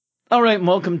All right, and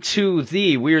welcome to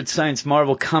the Weird Science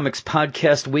Marvel Comics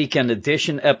Podcast Weekend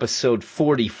Edition, episode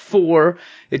 44.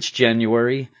 It's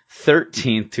January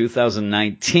 13th,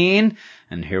 2019,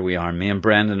 and here we are. Me and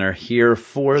Brandon are here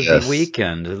for the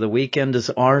weekend. The weekend is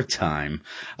our time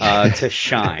to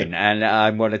shine, and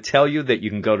I'm going to tell you that you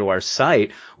can go to our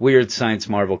site,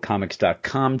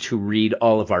 WeirdScienceMarvelComics.com, to read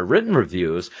all of our written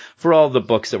reviews for all the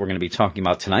books that we're going to be talking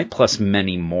about tonight, plus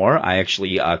many more. I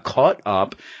actually caught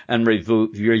up and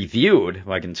reviewed, if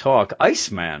I can talk,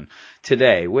 Iceman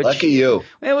today. Which, lucky you.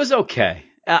 It was okay.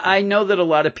 I know that a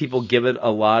lot of people give it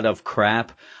a lot of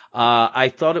crap.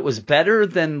 I thought it was better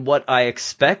than what I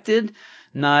expected,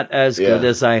 not as good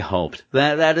as I hoped.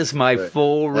 That is my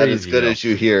full review. Not as good as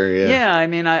you hear, Yeah, I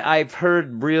mean, I've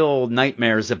heard real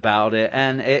nightmares about it,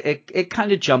 and it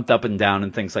kind of jumped up and down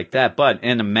and things like that. But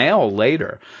in a mail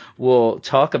later, we'll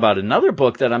talk about another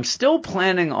book that I'm still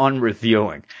planning on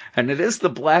reviewing, and it is The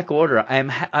Black Order.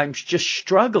 I'm just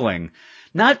struggling.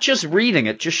 Not just reading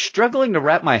it, just struggling to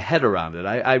wrap my head around it.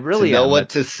 I really to know what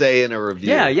to say in a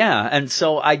review. Yeah. And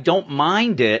so I don't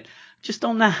mind it. Just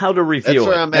don't know how to review it. That's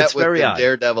where I'm at with the odd.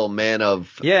 Daredevil Man of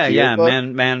Fear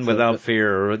book. Man Without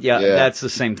Fear. Yeah, that's the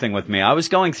same thing with me. I was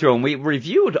going through and we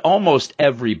reviewed almost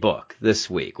every book this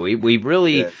week. We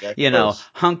really,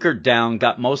 hunkered down,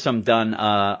 got most of them done.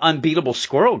 Unbeatable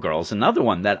Squirrel Girl's another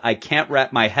one that I can't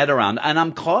wrap my head around, and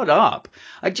I'm caught up.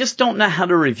 I just don't know how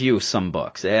to review some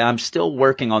books. I'm still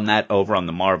working on that over on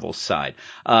the Marvel side.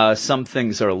 Some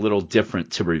things are a little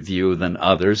different to review than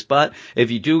others, but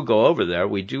if you do go over there,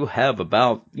 we do have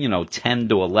about 10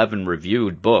 to 11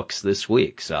 reviewed books this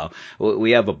week. So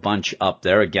we have a bunch up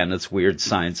there. Again, it's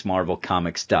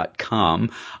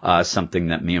WeirdScienceMarvelComics.com, something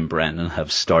that me and Brandon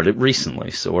have started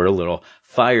recently. So we're a little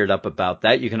fired up about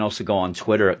that. You can also go on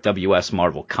Twitter at WS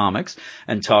Marvel Comics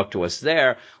and talk to us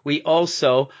there. We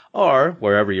also are,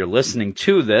 wherever you're listening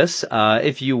to this,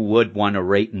 if you would want to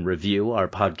rate and review our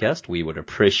podcast, we would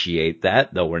appreciate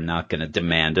that, though we're not going to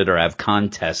demand it or have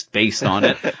contests based on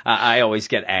it. I always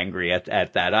get angry at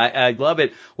that. I love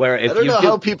it where if I don't know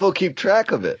how people keep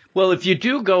track of it. Well, if you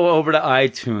do go over to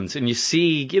iTunes and you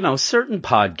see, certain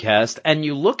podcasts and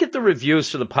you look at the reviews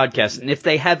for the podcast, and if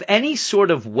they have any sort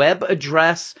of web address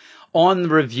on the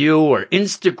review or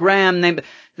Instagram name,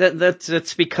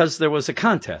 that's because there was a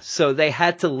contest. So they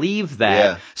had to leave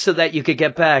that so that you could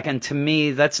get back. And to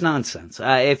me, that's nonsense.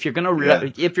 If you're gonna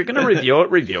review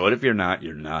it, review it. If you're not,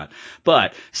 you're not.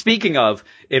 But speaking of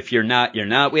if you're not, you're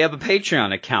not, we have a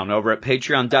Patreon account over at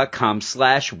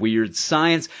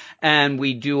patreon.com/weirdscience. And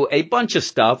we do a bunch of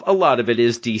stuff. A lot of it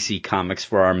is DC Comics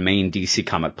for our main DC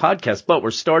Comic podcast, but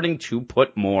we're starting to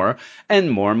put more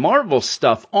and more Marvel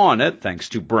stuff on it, thanks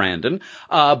to Brandon.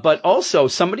 But also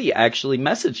somebody actually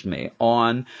messaged me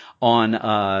on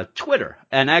Twitter,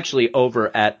 and actually over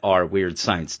at our Weird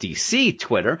Science DC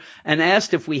Twitter, and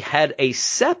asked if we had a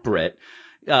separate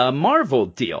Marvel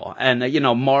deal and,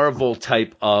 Marvel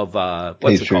type of,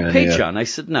 what's it called? Patreon. I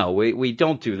said, no, we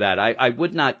don't do that. I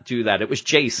would not do that. It was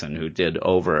Jason who did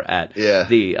over at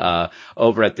the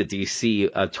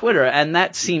DC, Twitter. And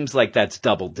that seems like that's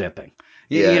double dipping.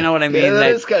 You know what I mean? Yeah,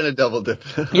 that is kind of double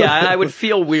dipping. Yeah, I would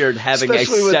feel weird having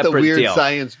especially a separate with the Weird deal.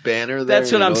 Science banner there.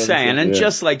 That's what I'm saying. And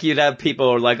just like you'd have people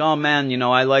who are like, oh man,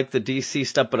 I like the DC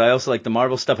stuff, but I also like the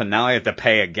Marvel stuff, and now I have to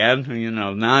pay again.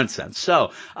 Nonsense.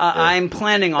 So I'm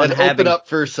planning on open up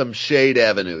for some Shade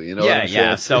Avenue. What I'm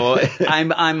saying? So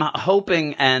I'm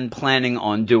hoping and planning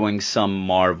on doing some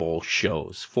Marvel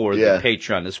shows for the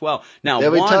Patreon as well. Now,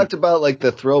 we talked about like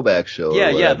the throwback show.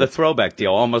 Yeah, the throwback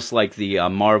deal, almost like the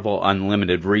Marvel Unlimited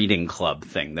Reading Club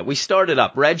thing that we started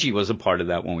up. Reggie was a part of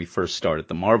that when we first started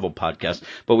the Marvel podcast,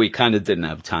 but we kind of didn't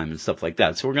have time and stuff like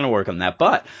that. So we're going to work on that.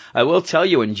 But I will tell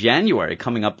you, in January,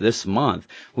 coming up this month,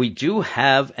 we do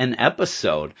have an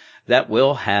episode that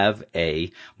will have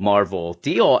a Marvel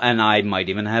deal, and I might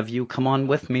even have you come on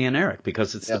with me and Eric,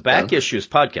 because it's the Back Issues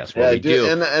podcast where we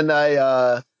do. And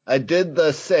I did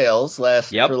the sales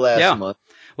last month.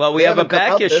 Well, we have a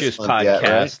Back Issues podcast. Yet,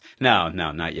 right? No,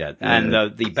 not yet. And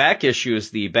the Back Issues,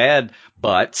 the Bad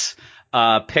Butts,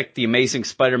 picked the Amazing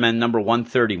Spider-Man number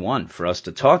 131 for us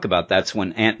to talk about. That's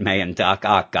when Aunt May and Doc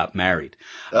Ock got married.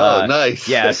 Oh, nice.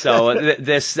 Yeah, so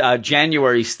this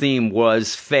January's theme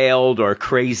was failed or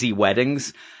crazy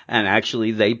weddings. And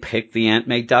actually, they picked the Aunt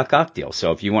May Doc Ock deal.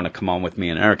 So if you want to come on with me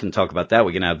and Eric and talk about that,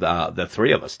 we can have the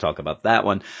three of us talk about that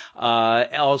one.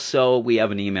 Also, we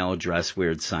have an email address,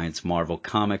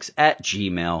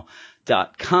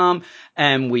 WeirdScienceMarvelComics@gmail.com,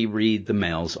 and we read the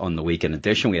mails on the weekend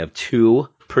edition. We have 2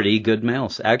 pretty good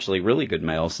mails, actually really good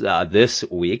mails this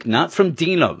week. Not from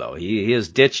Dino, though. He has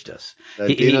ditched us.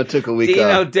 Dino took a week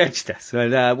Dino off. ditched us.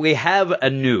 But, we have a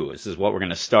news is what we're going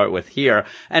to start with here,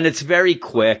 and it's very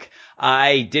quick.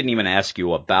 I didn't even ask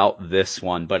you about this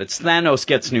one, but it's Thanos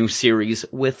gets new series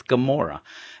with Gamora.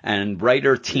 And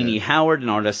writer Teenie Howard and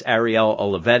artist Ariel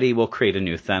Olivetti will create a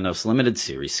new Thanos limited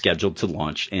series scheduled to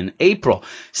launch in April.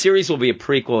 Series will be a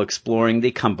prequel exploring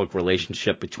the comic book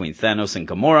relationship between Thanos and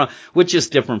Gamora, which is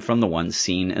different from the one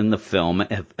seen in the film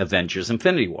Avengers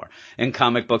Infinity War. In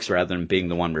comic books, rather than being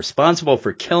the one responsible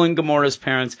for killing Gamora's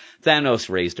parents, Thanos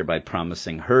raised her by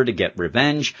promising her to get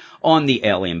revenge on the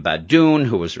alien Badoon,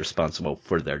 who was responsible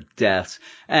for their deaths.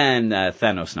 And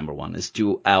Thanos #1 is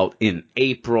due out in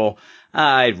April.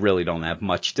 I really don't have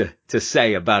much to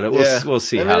say about it. We'll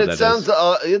see how that is.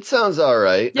 It sounds all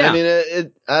right. Yeah. I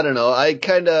mean, I don't know. I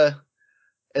kind of,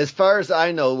 as far as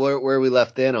I know, where we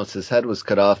left Thanos, his head was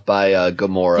cut off by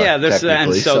Gamora. Yeah,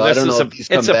 technically. So I don't know if he's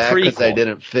come back because I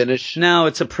didn't finish. No,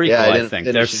 it's a prequel. I think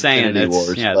they're saying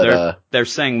Wars, they're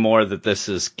saying more that this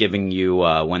is giving you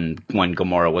when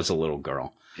Gamora was a little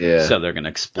girl. Yeah. So they're going to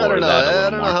explore that a little more. I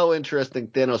don't know how interesting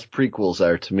Thanos prequels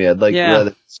are to me. I'd like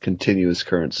rather continue his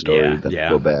current story than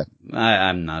go back.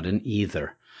 I'm not an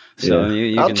either. So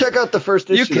I'll check out the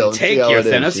first issue. You can though, take your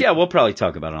Thanos. Yeah, we'll probably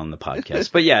talk about it on the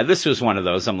podcast. But yeah, this was one of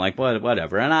those. I'm like,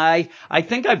 whatever. And I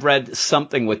think I've read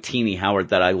something with Teenie Howard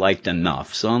that I liked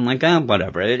enough. So I'm like,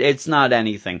 whatever. It's not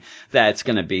anything that's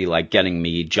going to be like getting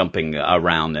me jumping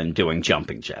around and doing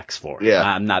jumping jacks for it. Yeah.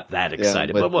 I'm not that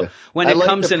excited. But when it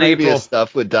comes in April,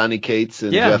 stuff with Donny Cates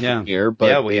and Jeff here.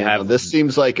 But we have this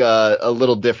seems like a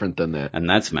little different than that. And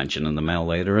that's mentioned in the mail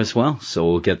later as well.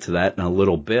 So we'll get to that in a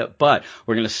little bit. But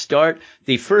we're going to start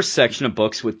the first section of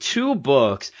books with 2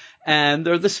 books, and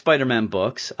they're the Spider-Man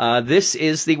books. This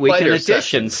is the weekend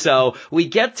edition, so we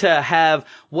get to have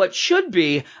what should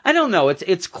be, I don't know,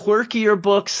 it's quirkier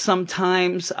books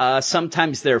sometimes.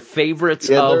 Sometimes they're favorites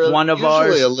of one of ours.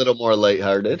 Usually a little more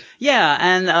lighthearted. Yeah,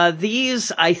 and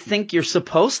these I think you're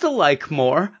supposed to like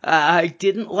more. I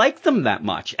didn't like them that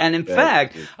much, and in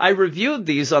fact, I reviewed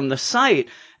these on the site.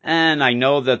 And I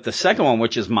know that the second one,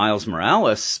 which is Miles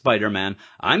Morales, Spider-Man,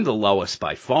 I'm the lowest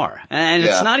by far. And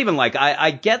it's not even like,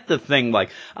 I get the thing, like,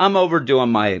 I'm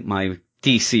overdoing my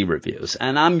DC reviews,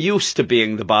 and I'm used to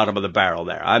being the bottom of the barrel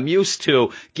there. I'm used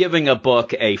to giving a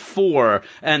book a 4,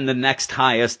 and the next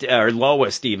highest, or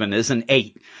lowest even, is an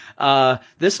 8.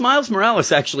 This Miles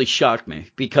Morales actually shocked me,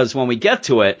 because when we get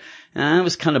to it, I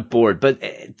was kind of bored. But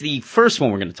the first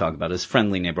one we're going to talk about is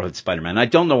Friendly Neighborhood Spider-Man. I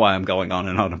don't know why I'm going on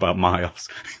and on about Miles.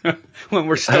 When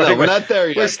we're starting, we're not there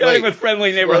yet. We're starting with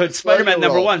Friendly Neighborhood Spider-Man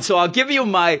 #1. So I'll give you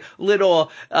my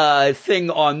little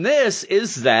thing on this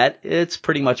is that it's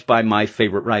pretty much by my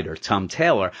favorite writer, Tom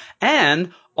Taylor,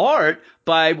 and art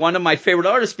by one of my favorite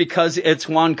artists because it's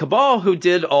Juan Cabal who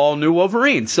did All New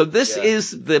Wolverine. So this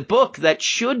is the book that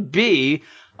should be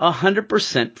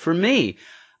 100% for me.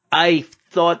 I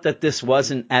thought that this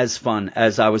wasn't as fun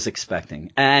as I was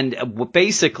expecting. And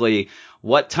basically,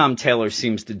 what Tom Taylor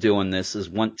seems to do in this is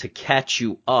want to catch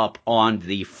you up on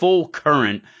the full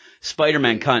current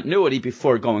Spider-Man continuity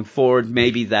before going forward.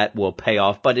 Maybe that will pay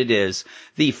off, but it is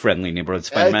the Friendly Neighborhood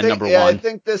Spider-Man #1. I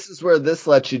think this is where this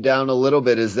lets you down a little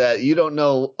bit, is that you don't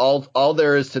know all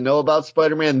there is to know about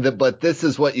Spider-Man, but this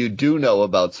is what you do know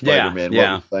about Spider-Man.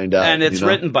 Yeah. What we find out. And it's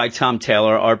written by Tom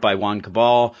Taylor, art by Juan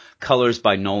Cabal, colors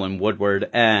by Nolan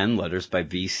Woodward, and letters by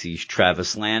VC's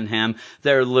Travis Lanham.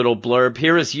 Their little blurb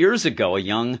here is: years ago, a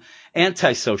young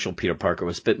antisocial Peter Parker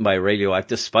was bitten by a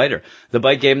radioactive spider. The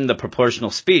bite gave him the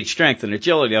proportional speed, strength, and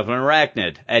agility of an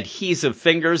arachnid, adhesive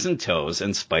fingers and toes,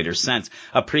 and spider sense,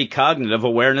 a precognitive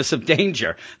awareness of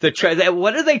danger.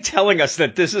 What are they telling us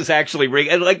that this is actually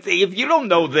real? Like, if you don't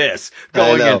know this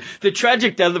going in, the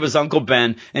tragic death of his Uncle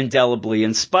Ben indelibly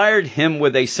inspired him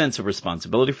with a sense of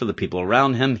responsibility for the people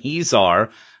around him. He's our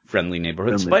Friendly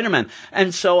Neighborhood Spider-Man.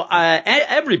 And so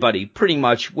everybody, pretty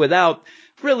much, without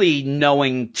really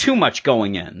knowing too much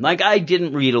going in. Like, I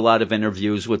didn't read a lot of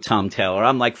interviews with Tom Taylor.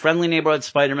 I'm like, Friendly Neighborhood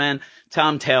Spider-Man,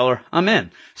 Tom Taylor, I'm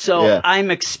in. So I'm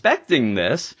expecting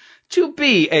this to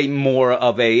be a more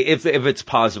of a, if it's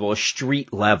possible, a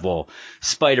street level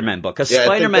Spider-Man book.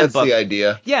 Spider-Man book. That's the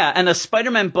idea. Yeah, and a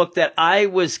Spider-Man book that I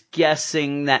was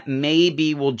guessing that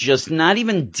maybe will just not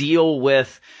even deal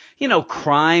with,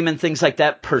 crime and things like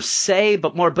that per se,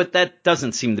 but that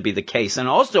doesn't seem to be the case. And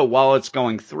also, while it's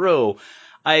going through,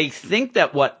 I think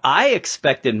that what I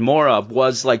expected more of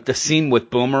was like the scene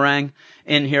with Boomerang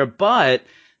in here, but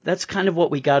that's kind of what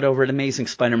we got over at Amazing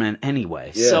Spider-Man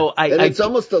anyway. Yeah. So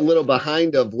almost a little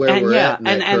behind of where we're at.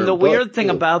 And the weird thing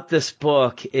about this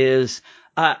book is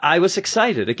I was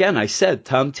excited. Again, I said,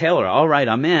 Tom Taylor, all right,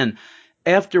 I'm in.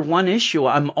 After one issue,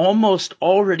 I'm almost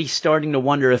already starting to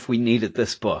wonder if we needed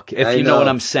this book. If you know what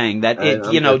I'm saying, that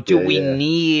do we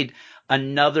need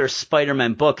another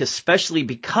Spider-Man book, especially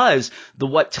because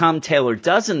what Tom Taylor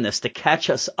does in this to catch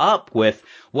us up with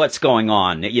what's going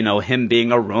on, him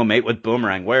being a roommate with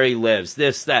Boomerang, where he lives,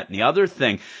 this, that, and the other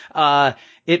thing.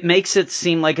 It makes it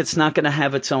seem like it's not going to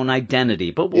have its own identity,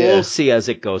 but we'll see as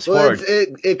it goes forward.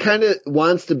 It kind of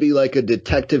wants to be like a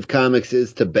Detective Comics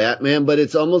is to Batman, but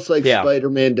it's almost like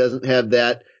Spider-Man doesn't have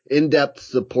that in-depth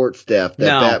support staff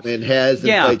that Batman has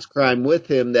and fights crime with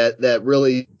him that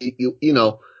really,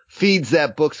 feeds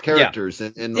that book's characters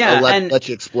and lets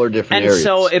you explore different areas.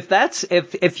 And so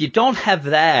if you don't have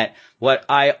that, what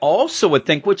I also would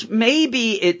think, which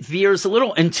maybe it veers a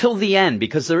little until the end,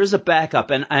 because there is a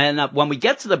backup. And when we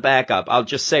get to the backup, I'll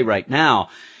just say right now,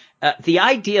 the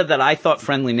idea that I thought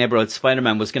Friendly Neighborhood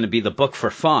Spider-Man was going to be the book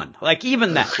for fun. Like,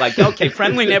 even that. Like, okay,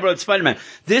 Friendly Neighborhood Spider-Man.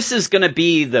 This is going to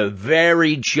be the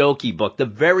very jokey book, the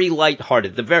very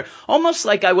lighthearted, almost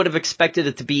like I would have expected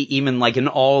it to be even like an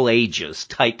all ages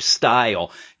type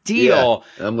style deal.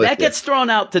 That gets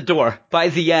thrown out the door by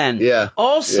the end.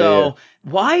 Also,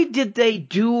 why did they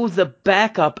do the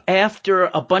backup after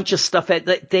a bunch of stuff?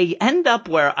 They end up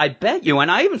where I bet you, and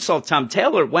I even saw Tom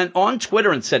Taylor went on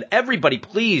Twitter and said, everybody,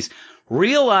 please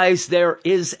realize there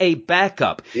is a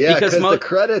backup. Yeah, because the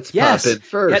credits pop in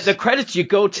first. Yeah, the credits, you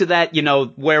go to that,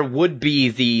 where would be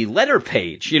the letter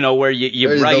page, where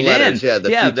you write letters, in.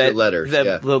 The letters.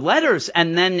 The letters,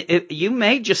 and then you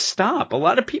may just stop. A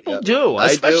lot of people do,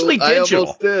 especially digital. I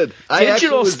almost did.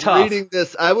 Digital's tough. Reading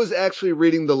this. I was actually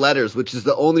reading the letters, which is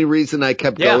the only reason I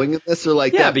kept going in this. Or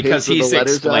like that because he's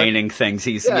explaining things.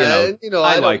 He's, I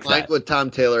don't mind what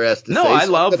Tom Taylor has to say. No, I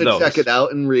love those. Check it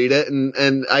out and read it,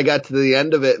 and I got to the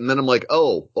end of it, and then I'm like,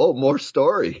 oh, more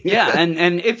story.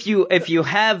 and if you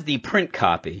have the print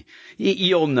copy,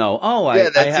 you'll know.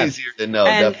 That's easier to know.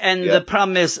 And the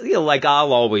problem is,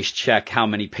 I'll always check how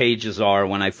many pages are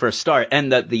when I first start,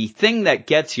 and the thing that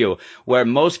gets you where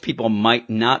most people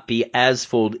might not be as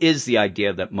fooled is the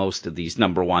idea that most of these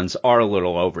number ones are a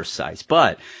little oversized.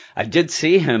 But I did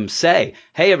see him say,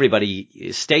 "Hey,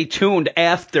 everybody, stay tuned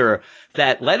after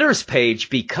that letters page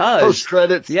because post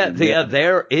credits.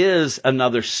 There is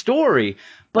another story."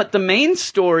 But the main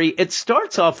story, it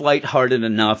starts off lighthearted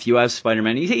enough. You have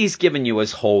Spider-Man. He's giving you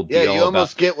his whole deal. Yeah, you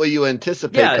almost get what you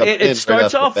anticipate. Yeah, it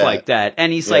starts off like that.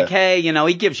 And he's like, hey,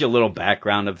 he gives you a little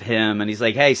background of him. And he's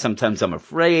like, hey, sometimes I'm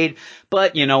afraid.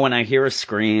 But, when I hear a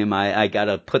scream, I got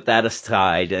to put that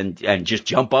aside and just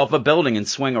jump off a building and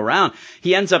swing around.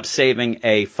 He ends up saving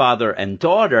a father and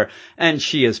daughter, and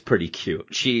she is pretty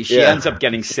cute. She ends up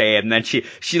getting saved, and then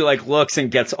she looks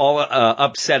and gets all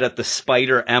upset at the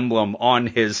spider emblem on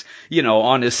his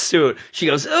suit. She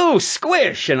goes, "Oh,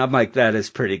 squish." And I'm like, that is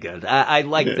pretty good. I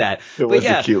like that. It was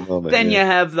a cute moment. Then you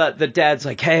have the dad's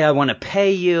like, hey, I want to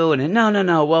pay you. And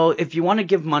no. Well, if you want to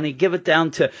give money, give it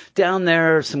down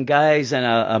there, some guys and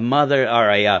a mother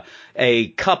or a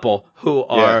couple who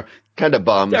are kind of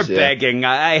bums. They're begging.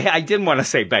 I didn't want to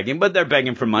say begging, but they're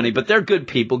begging for money. But they're good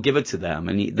people. Give it to them,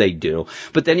 and they do.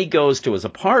 But then he goes to his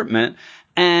apartment.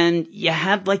 And you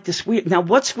have like this weird. Now,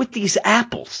 what's with these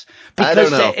apples? Because I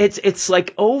don't know. It's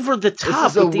like over the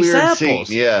top with these apples.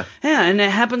 Scene, yeah, and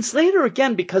it happens later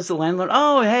again because the landlord.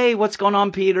 Oh, hey, what's going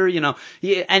on, Peter?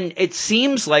 And it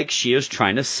seems like she is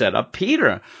trying to set up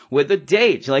Peter with a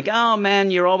date. Like, oh man,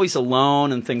 you're always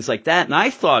alone and things like that. And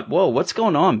I thought, whoa, what's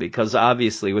going on? Because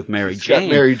obviously with Mary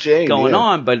Jane going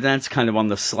on, but that's kind of on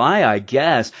the sly, I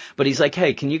guess. But he's like,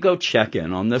 hey, can you go check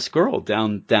in on this girl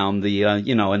down the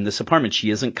in this apartment? She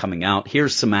isn't coming out.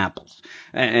 Here's some apples.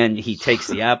 And he takes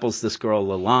the apples. This girl,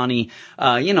 Lilani,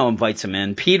 invites him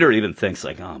in. Peter even thinks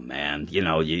like, oh man,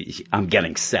 I'm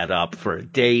getting set up for a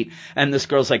date. And this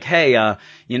girl's like, hey, I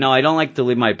don't like to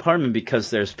leave my apartment because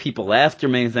there's people after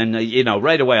me. Then,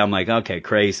 right away I'm like, okay,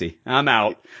 crazy. I'm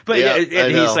out. But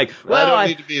and he's like, well, I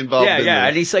don't need to be involved in this.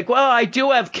 And he's like, well, I do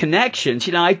have connections.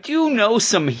 I do know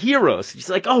some heroes. He's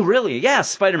like, oh, really? Yeah,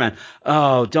 Spider-Man.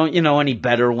 Oh, don't you know any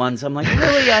better ones? I'm like,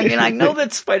 really? I know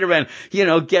that Spider-Man,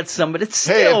 gets some, but it's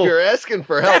still. Hey, if you're asking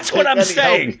for help, that's what I'm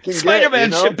saying.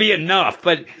 Spider-Man should be enough.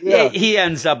 But he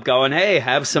ends up going, hey,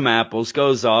 have some apples,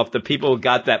 goes off. The people who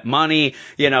got that money,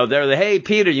 they're like, hey,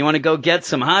 Peter, you want to go get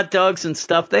some hot dogs and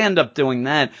stuff? They end up doing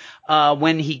that.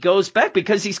 When he goes back,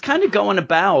 because he's kind of going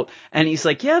about, and he's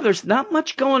like, yeah, there's not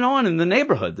much going on in the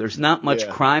neighborhood. There's not much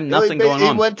crime, nothing going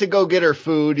on. He went to go get her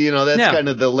food. That's kind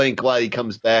of the link why he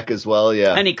comes back as well.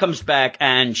 Yeah. And he comes back,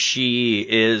 and she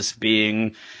is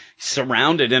being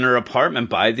surrounded in her apartment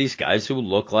by these guys who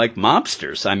look like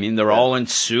mobsters. I mean, they're all in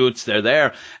suits. They're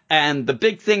there. And the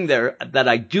big thing there that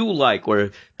I do like, where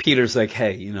Peter's like,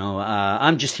 hey,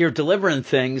 I'm just here delivering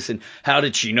things. And how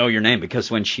did she know your name?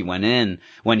 Because when he went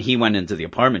into the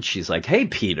apartment, she's like, hey,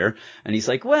 Peter. And he's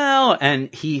like, well, and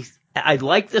I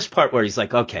like this part where he's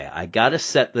like, okay, I gotta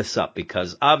set this up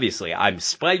because obviously I'm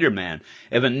Spider-Man.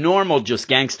 If a normal just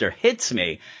gangster hits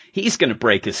me, he's gonna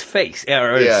break his face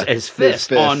or his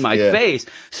fist on my face.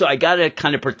 So I gotta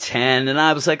kind of pretend. And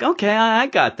I was like, okay, I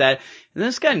got that. And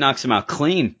this guy knocks him out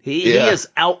clean. He is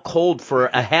out cold for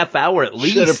a half hour at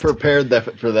least. Should have prepared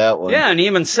for that one. Yeah, and he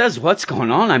even says, what's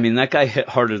going on? I mean, that guy hit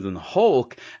harder than the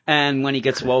Hulk. And when he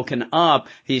gets woken up,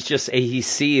 he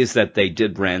sees that they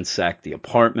did ransack the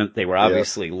apartment. They were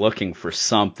obviously looking for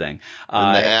something.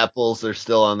 And the apples are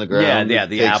still on the ground. Yeah,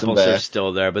 the apples are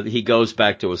still there. But he goes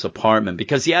back to his apartment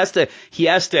because he has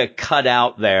to cut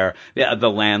out there.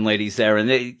 The landlady's there,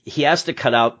 and he has to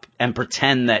cut out and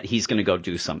pretend that he's going to go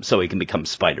do something so he can become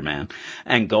Spider-Man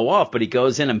and go off. But he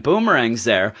goes in and Boomerang's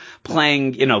there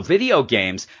playing, video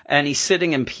games, and he's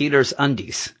sitting in Peter's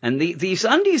undies. And these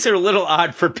undies are a little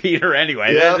odd for Peter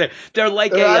anyway. Yeah. They're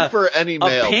like for any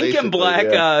male, a pink and black,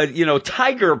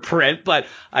 tiger print. But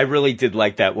I really did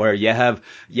like that where you have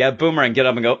Boomerang get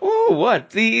up and go, oh,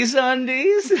 what, these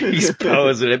undies? He's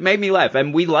posing. It made me laugh.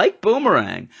 And we like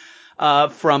Boomerang.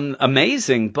 From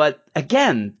Amazing, but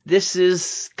again, this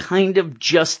is kind of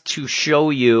just to show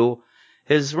you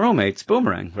his roommate's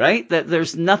Boomerang, right? That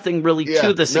there's nothing really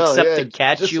to this except to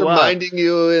catch just you up. Just reminding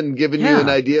you and giving you an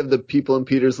idea of the people in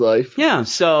Peter's life. Yeah,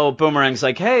 so Boomerang's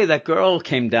like, hey, that girl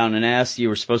came down and asked you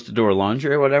were supposed to do her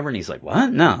laundry or whatever, and he's like,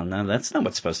 what? No, that's not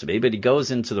what's supposed to be. But he goes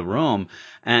into the room,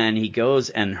 and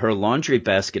her laundry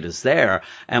basket is there,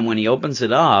 and when he opens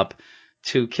it up,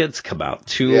 two kids come out.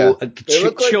 Children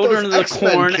of the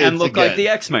Corn and look like the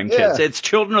X-Men kids. It's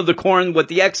Children of the Corn with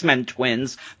the X-Men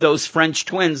twins, those French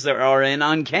twins that are in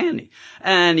Uncanny.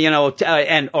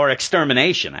 And, or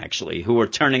Extermination, actually, who were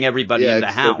turning everybody into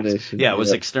hounds. Yeah, it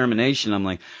was Extermination. I'm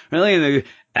like, really?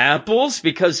 Apples?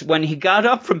 Because when he got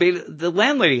up from being the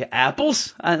landlady,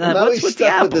 apples? What's with the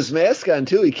apples? With his mask on,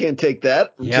 too. He can't take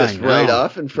that right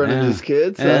off in front of his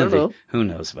kids. I don't know. Who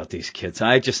knows about these kids?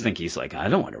 I just think he's like, I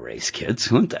don't want to raise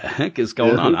kids. What the heck is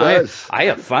going on? I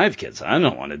have 5 kids. I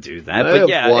don't want to do that.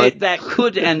 But that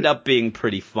could end up being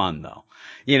pretty fun, though.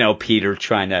 Peter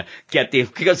trying to get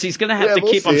because he's going to have to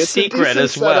keep them secret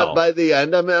as well. By the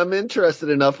end, I'm interested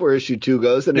enough where issue 2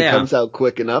 goes, and it comes out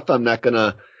quick enough. I'm not going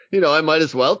to. I might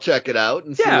as well check it out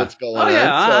and see what's going on.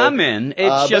 Yeah, I'm in.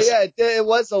 It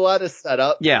was a lot of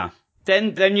setup. Yeah.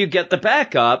 Then you get the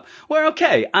backup where,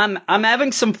 okay, I'm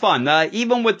having some fun.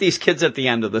 Even with these kids at the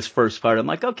end of this first part, I'm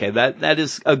like, okay, that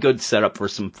is a good setup for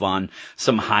some fun,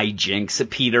 some hijinks,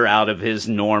 Peter out of his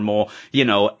normal,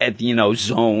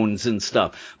 zones and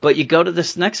stuff. But you go to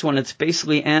this next one, it's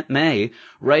basically Aunt May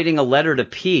writing a letter to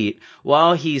Pete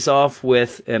while he's off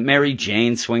with Mary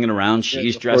Jane swinging around.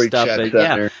 She's dressed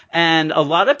up. And a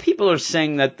lot of people are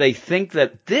saying that they think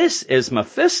that this is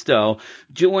Mephisto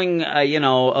doing, a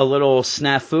little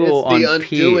snafu on the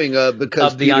undoing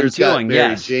because Peter's got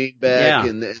Mary Jane back,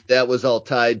 and that was all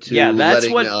tied to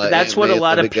that's what a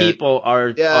lot of people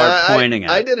are pointing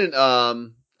at.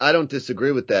 I don't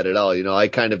disagree with that at all. I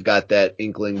kind of got that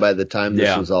inkling by the time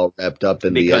this was all wrapped up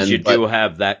in the end. Because you do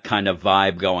have that kind of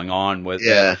vibe going on with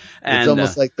it. And, it's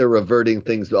almost like they're reverting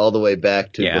things all the way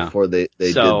back to before they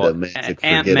did the magic.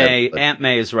 Aunt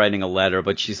May is writing a letter,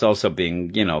 but she's also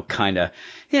being,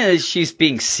 she's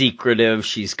being secretive.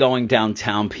 She's going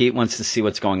downtown. Pete wants to see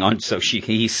what's going on, so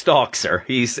he stalks her.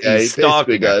 He's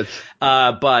stalking her.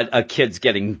 But a kid's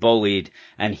getting bullied,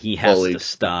 and he has to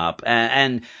stop.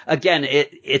 And again,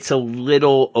 it's a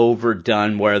little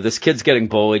overdone where this kid's getting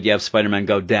bullied. You have Spider-Man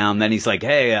go down. Then he's like,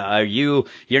 hey,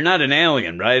 you're not an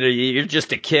alien, right? You're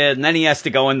just a kid. And then he has to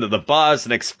go into the bus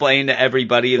and explain to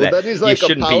everybody that you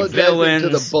shouldn't be villains. To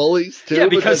the bullies too,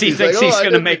 because he thinks he's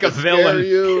going to make a villain.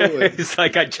 He's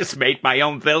like, I just made my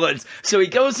own villains. So he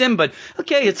goes in, but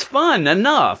okay, it's fun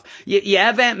enough. You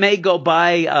have Aunt May go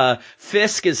by.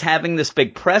 Fisk is having this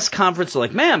big press conference.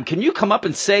 Like, ma'am, can you come up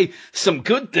and say some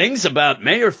good things about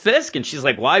Mayor Fisk? And she's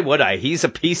like, why would I? He's a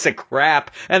piece of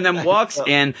crap. And then walks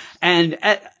in, and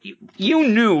you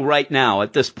knew right now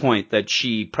at this point that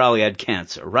she probably had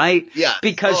cancer, right? Yeah.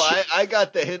 Because I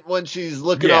got the hint when she's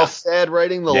looking all sad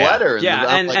writing the letter.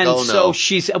 So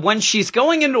when she's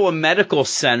going into a medical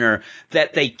center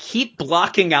that they keep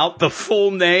blocking out the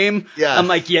full name, I'm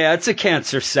like, yeah, it's a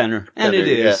cancer center. And it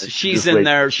is. She's in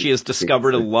there. She has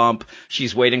discovered a lump.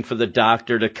 She's waiting for the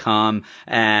doctor to come.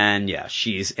 And yeah,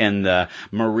 she's in the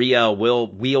Maria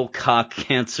Wheelcock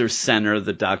Cancer Center.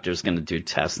 The doctor's going to do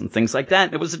tests and things like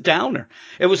that. It was a downer.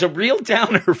 It was a real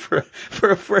downer for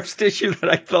a first issue that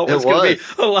I thought was going to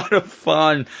be a lot of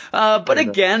fun. But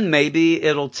again, maybe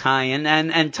it'll tie in.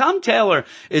 And Tom Taylor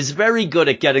is very good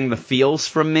at getting the feels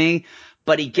from me,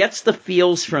 but he gets the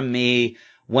feels from me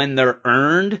when they're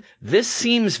earned. This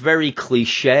seems very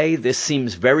cliche. This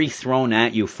seems very thrown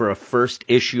at you for a first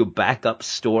issue backup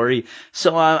story.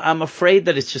 So I'm afraid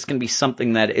that it's just going to be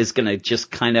something that is going to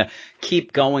just kind of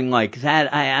keep going like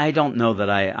that. I don't know that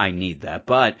I need that,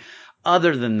 but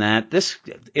other than that,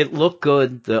 it looked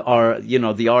good. The art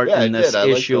in this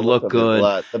issue looked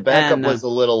good. The backup was a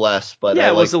little less, but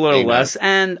it was a little less.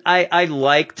 And I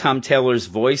like Tom Taylor's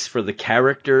voice for the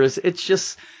characters. It's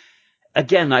just,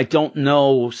 again, I don't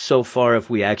know so far if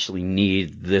we actually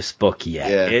need this book yet.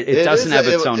 Yeah. It doesn't have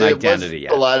its own identity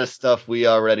yet. A lot of stuff we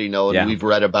already know and we've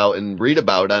read about and read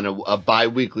about on a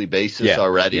bi-weekly basis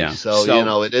already. Yeah.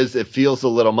 So, it feels a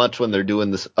little much when they're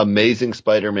doing this amazing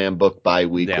Spider-Man book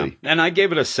bi-weekly. Yeah. And I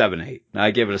gave it a 7.8.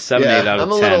 I gave it a 7.8 out of 10.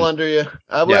 I'm a little under you.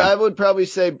 I would probably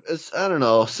say, I don't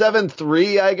know,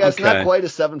 7.3, I guess. Okay. Not quite a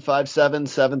 7.5,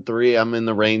 7.3. I'm in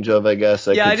the range of, I guess.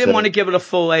 I didn't want to give it a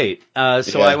full 8.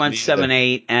 So I went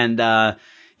 7.8, and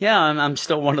I'm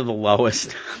still one of the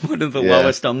lowest.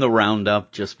 Lowest on the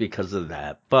roundup just because of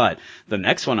that. But the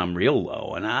next one I'm real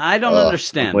low, and I don't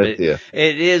understand. It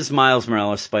is Miles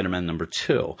Morales Spider-Man number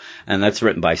 2, and that's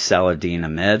written by Saladin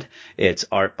Ahmed. It's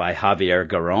art by Javier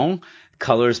Garron,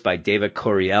 colors by David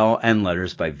Coriel, and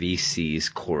letters by VC's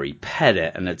Corey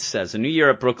Pettit. And it says, a new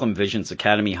year at Brooklyn Visions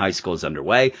Academy High School is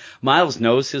underway. Miles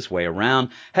knows his way around,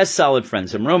 has solid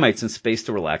friends and roommates, and space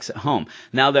to relax at home.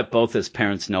 Now that both his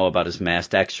parents know about his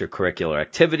massed extracurricular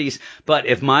activities, but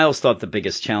if Miles thought the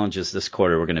biggest challenges this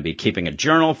quarter were going to be keeping a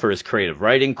journal for his creative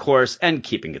writing course and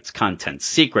keeping its content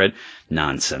secret,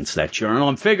 nonsense, that journal,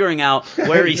 and figuring out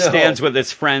where he stands with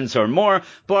his friends or more,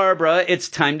 Barbara, it's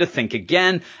time to think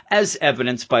again, as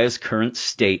evidenced by his current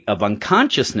state of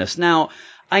unconsciousness. Now,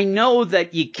 I know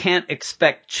that you can't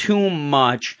expect too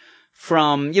much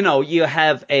from, you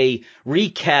have a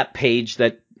recap page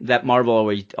that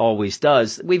Marvel always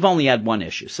does. We've only had one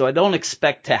issue, so I don't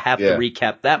expect to have to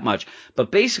recap that much.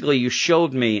 But basically, you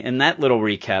showed me in that little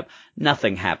recap,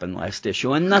 nothing happened last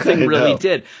issue, and nothing really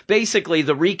did. Basically,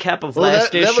 the recap of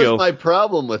last issue... That was my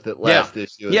problem with it last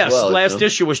issue as well. Yes, last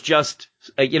issue was just,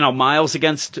 Miles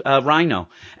against Rhino.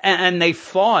 And they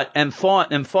fought and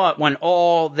fought and fought when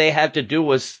all they had to do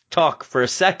was talk for a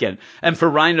second. And for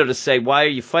Rhino to say, why are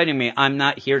you fighting me? I'm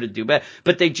not here to do bad.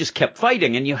 But they just kept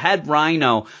fighting. And you had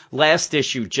Rhino last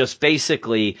issue just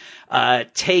basically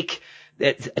take...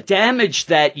 damage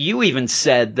that you even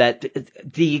said that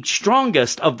the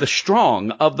strongest of the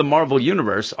strong of the Marvel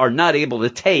Universe are not able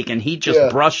to take, and he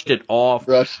just brushed it off.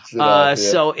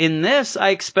 So in this, I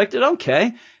expected,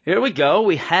 okay, here we go.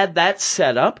 We had that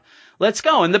setup. Let's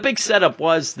go. And the big setup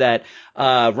was that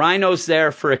Rhino's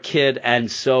there for a kid,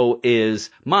 and so is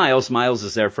Miles. Miles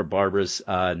is there for Barbara's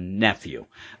nephew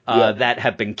that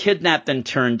have been kidnapped and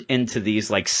turned into these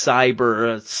like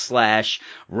cyber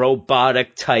 /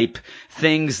 robotic type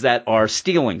things that are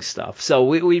stealing stuff. So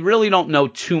we really don't know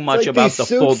too much about the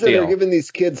full deal. They're giving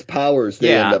these kids powers.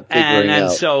 They end up figuring out.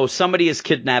 And so somebody is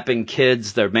kidnapping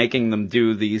kids. They're making them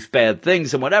do these bad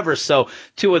things and whatever. So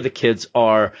 2 of the kids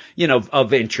are,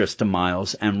 of interest to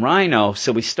Miles and Rhino.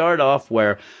 So we start off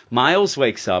where Miles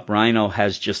wakes up. Rhino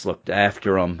has just looked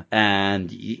after him,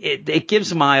 and it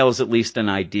gives Miles at least an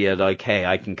idea like, hey,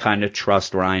 I can kind of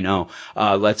trust Rhino.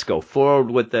 Let's go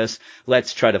forward with this.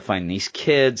 Let's try to find these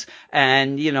kids.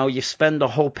 And, you spend a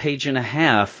whole page and a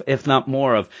half, if not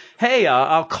more, of, hey,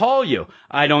 I'll call you.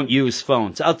 I don't use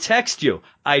phones. I'll text you.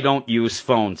 I don't use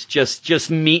phones.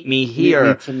 Just meet me here.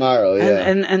 Meet me tomorrow,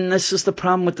 And this is the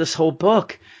problem with this whole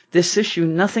book. This issue,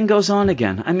 nothing goes on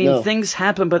again. I mean, things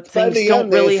happen, but things don't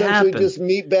really happen. They just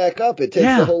meet back up. It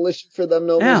takes the whole issue for them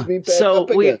to almost meet back up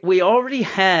again. So we already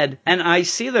had, and I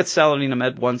see that Saladin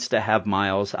Ahmed wants to have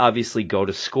Miles obviously go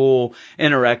to school,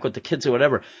 interact with the kids or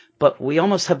whatever. But we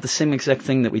almost have the same exact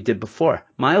thing that we did before.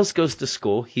 Miles goes to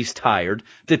school. He's tired.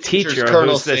 The teacher,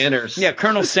 Colonel Sanders.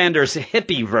 Colonel Sanders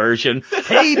hippie version.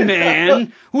 Hey,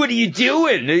 man, what are you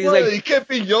doing? He's you can't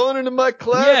be yawning in my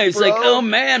class, he's like, oh,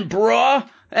 man, bro.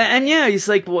 And yeah, he's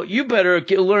like, well, you better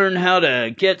learn how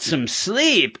to get some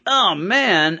sleep. Oh,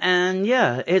 man. And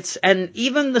yeah, and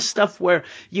even the stuff where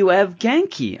you have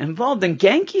Genki involved, and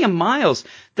Genki and Miles,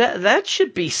 that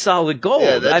should be solid gold.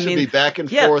 Yeah, that should be back and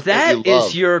forth. That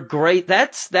is your great,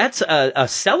 that's a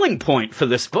selling point for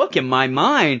this book in my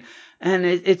mind. And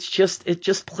it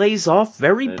just plays off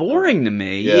very boring to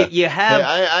me. Yeah. You have.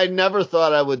 I never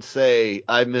thought I would say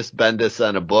I miss Bendis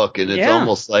on a book, and it's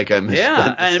almost like I miss Bendis on a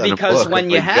book. And because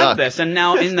when you have this, and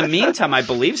now in the meantime, I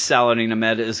believe Saladin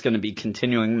Ahmed is going to be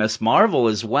continuing Miss Marvel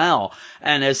as well.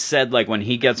 And as said, like when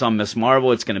he gets on Miss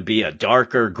Marvel, it's going to be a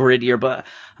darker, grittier, but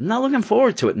I'm not looking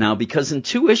forward to it now because in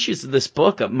 2 issues of this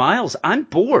book, Miles, I'm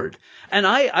bored. And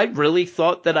I really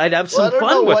thought that I'd have some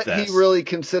fun with this. What he really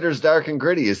considers dark and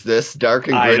gritty. Is this dark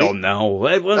and gritty? I don't know.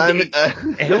 Well,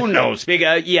 who knows?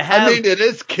 Because it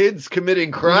is kids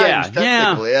committing crimes,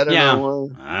 technically. I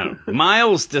don't know.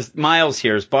 Miles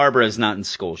hears Barbara is not in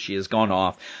school. She has gone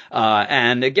off.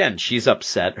 And again, she's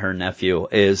upset. Her nephew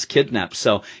is kidnapped.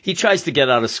 So he tries to get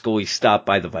out of school. He's stopped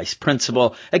by the vice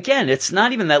principal. Again, it's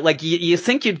not even that. Like, you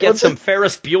think you'd get some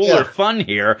Ferris Bueller fun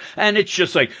here. And it's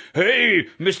just like, hey,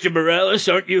 Mr. Morales,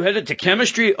 aren't you headed to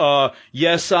chemistry?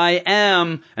 Yes, I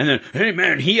am. And then, hey,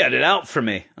 man, he had it out for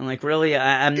me. I'm like, really?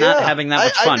 I'm not having that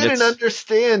much fun. I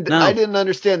didn't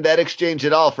understand that exchange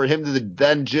at all for him to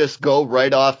then just go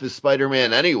right off as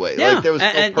Spider-Man anyway. Yeah. Like, there was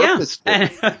no purpose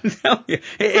to it.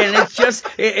 And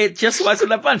it just wasn't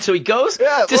that fun. So he goes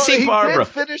to see Barbara.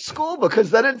 He did finish school because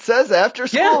then it says after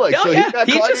school.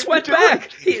 He just went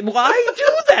back. Why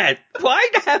do that? Why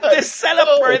have this set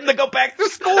up for him to go back to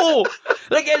school?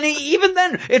 Like, and even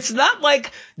then, it's not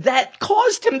like that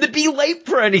caused him to be late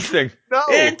for anything. No.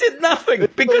 It did nothing.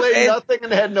 Nothing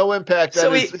and had no impact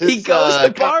on his he goes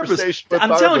to Barbara's.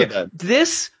 I'm telling you,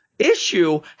 this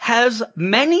issue has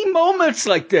many moments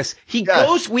like this.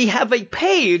 We have a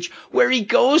page where he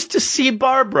goes to see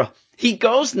Barbara. He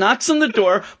goes, knocks on the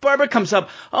door. Barbara comes up.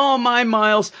 Oh, my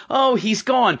Miles. Oh, he's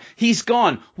gone. He's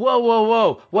gone.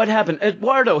 Whoa. What happened?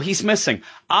 Eduardo, he's missing.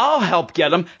 I'll help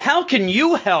get him. How can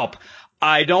you help?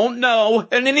 I don't know.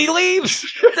 And then he leaves.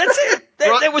 That's it.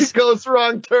 It goes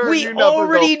wrong turn. We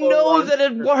already know that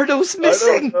Eduardo's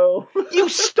missing. You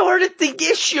started the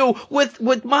issue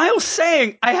with Miles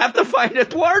saying, I have to find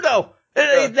Eduardo.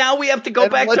 Now we have to go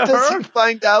back to her. What does he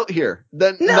find out here?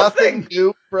 Then nothing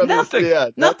new from nothing.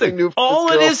 Nothing new. From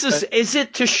all it is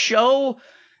it to show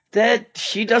that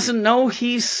she doesn't know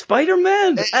he's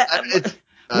Spider-Man?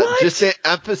 Just to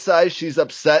emphasize she's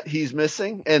upset he's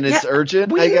missing and it's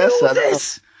urgent, I guess. Knew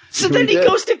this. So then he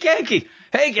goes to Genki.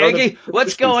 Hey, Genki,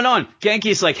 what's going on?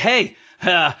 Genki's like, hey,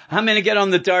 I'm going to get on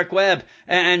the dark web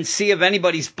and see if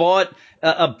anybody's bought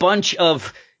a bunch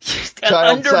of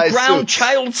underground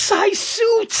child-size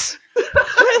suits.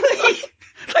 Really?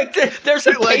 Like there's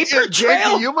a paper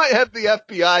trail. You might have the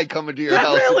FBI coming to your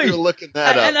house if you're looking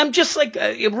that up. And I'm just like,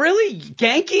 really?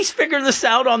 Genki's figured this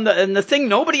out on the thing.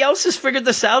 Nobody else has figured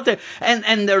this out there,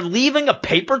 and they're leaving a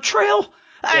paper trail.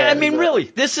 I mean, really,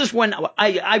 this is when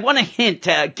I want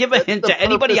to give a hint to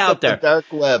anybody out there. The dark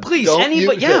web. Please, don't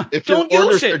anybody, use it. Don't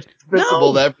use it.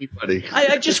 Visible to everybody.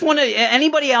 I just want to,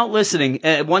 anybody out listening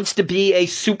wants to be a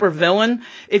super villain.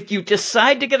 If you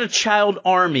decide to get a child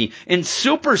army in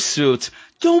super suits,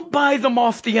 don't buy them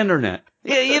off the internet.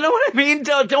 You know what I mean?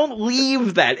 Don't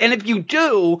leave that. And if you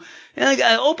do,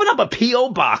 open up a P.O.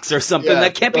 box or something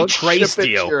that can't be traced to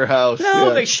you. To your house.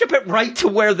 No, they ship it right to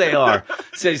where they are.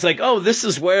 So he's like, oh, this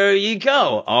is where you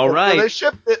go. All right. Well, they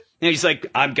shipped it. And he's like,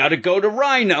 I've got to go to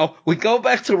Rhino. We go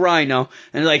back to Rhino.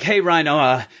 And like, hey,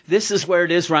 Rhino, this is where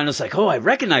it is. Rhino's like, oh, I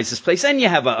recognize this place. And you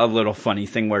have a little funny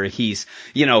thing where he's,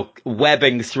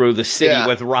 webbing through the city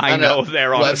with Rhino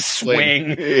there on a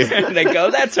swing. And they go,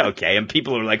 that's okay. And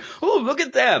people are like, oh, look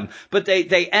at them. But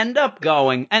they end up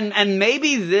going. And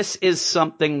maybe this is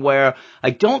something where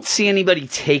I don't see anybody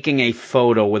taking a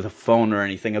photo with a phone or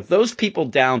anything. If those people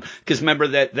down, because remember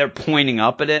that they're pointing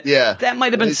up at it. Yeah. That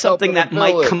might have been something that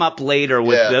might come up later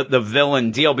with the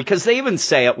villain deal, because they even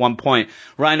say at one point,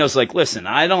 Rhino's like, listen,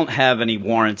 I don't have any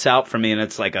warrants out for me, and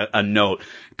it's like a note,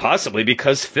 possibly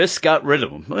because Fisk got rid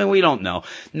of him. Well, we don't know.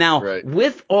 Now,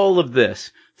 with all of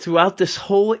this, throughout this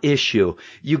whole issue,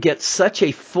 you get such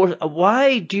a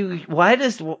why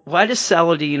does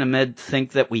Saladin Ahmed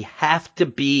think that we have to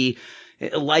be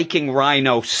liking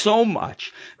Rhino so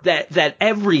much that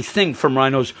everything from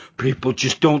Rhino's, people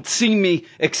just don't see me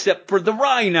except for the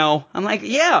Rhino. I'm like,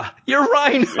 yeah, you're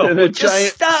Rhino. In a just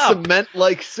giant stop.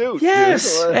 cement-like suit.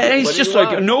 Yes. And he's just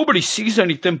like, nobody sees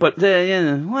anything but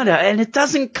whatever. And it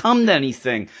doesn't come to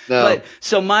anything. No. But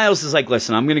so Miles is like,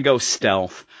 listen, I'm going to go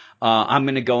stealth. I'm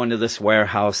going to go into this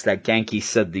warehouse that Genki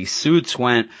said these suits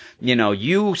went.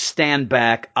 You stand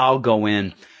back, I'll go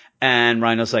in. And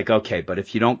Rhino's like, okay, but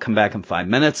if you don't come back in 5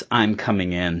 minutes, I'm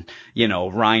coming in,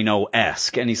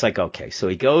 Rhino-esque. And he's like, okay. So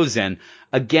he goes in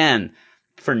again.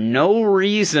 For no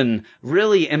reason,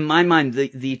 really, in my mind,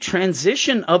 the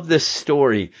transition of this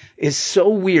story is so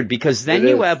weird because then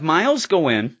you have Miles go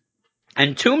in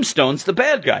and Tombstone's the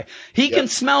bad guy. He can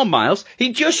smell Miles.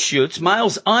 He just shoots.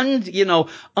 Miles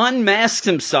unmasks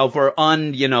himself or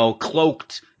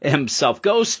cloaked himself,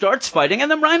 starts fighting, and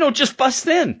then Rhino just busts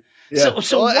in. Yeah.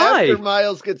 So why? After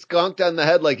Miles gets gonked on the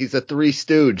head like he's a Three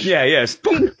Stooge. Yeah, yes.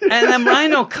 And then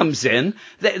Rhino comes in.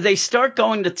 They start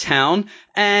going to town,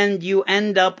 and you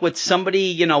end up with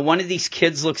somebody, one of these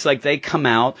kids looks like they come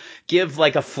out, give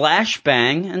like a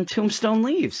flashbang, and Tombstone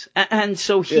leaves. And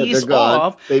so he's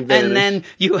off. They vanish. And then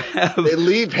you have... They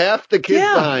leave half the kids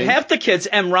behind. Half the kids,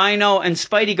 and Rhino and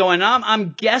Spidey going,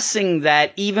 I'm guessing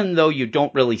that even though you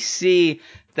don't really see...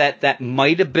 That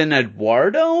might have been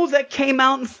Eduardo that came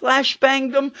out and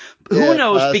flashbanged him. Who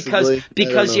knows? Possibly.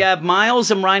 Because you have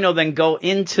Miles and Rhino then go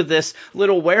into this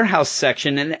little warehouse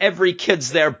section and every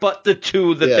kid's there but the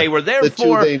two that they were there for. The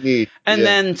two they need. And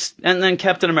then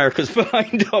Captain America's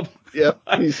behind them. Yep,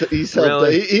 he's helped.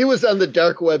 Really? He was on the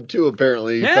dark web too.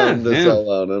 Apparently, he found this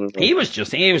all out. I don't know. He was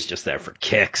just there for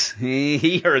kicks.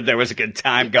 He heard there was a good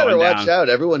time going down. Watch out!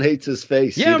 Everyone hates his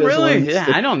face. Yeah, really. Yeah,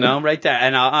 I don't know. Right there,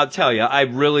 and I'll tell you, I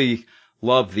really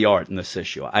love the art in this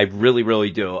issue. I really,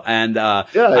 really do. And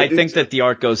I think that the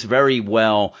art goes very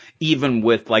well, even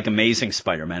with like Amazing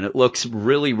Spider-Man. It looks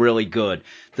really, really good.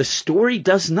 The story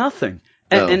does nothing.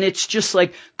 And it's just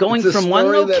like going from one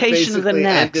location to the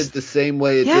next. Ended the same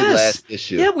way it did last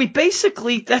issue. Yeah, we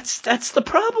basically, that's the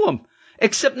problem.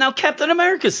 Except now Captain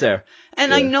America's there.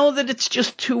 And I know that it's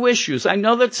just 2 issues. I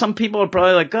know that some people are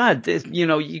probably like, God,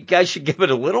 you guys should give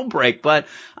it a little break. But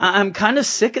I'm kind of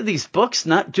sick of these books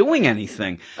not doing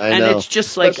anything. I know. It's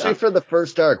just like... Especially for the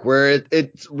first arc, where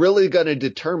it's really going to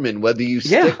determine whether you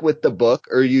stick with the book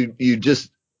or you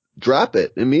just... drop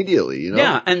it immediately,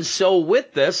 Yeah, and so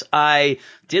with this, I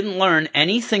didn't learn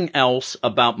anything else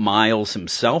about Miles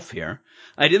himself here.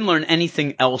 I didn't learn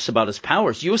anything else about his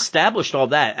powers. You established all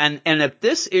that. And if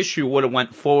this issue would have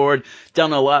went forward,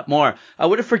 done a lot more, I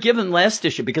would have forgiven last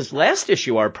issue, because last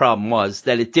issue our problem was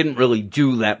that it didn't really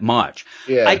do that much.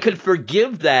 Yeah. I could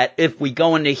forgive that if we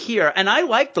go into here. And I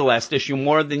liked the last issue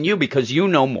more than you because you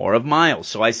know more of Miles.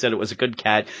 So I said it was a good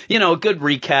a good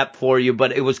recap for you,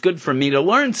 but it was good for me to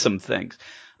learn some things.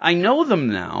 I know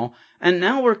them now. And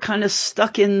now we're kind of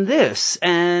stuck in this.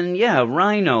 And yeah,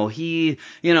 Rhino, he,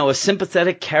 a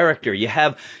sympathetic character. You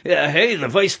have, hey, the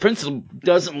vice principal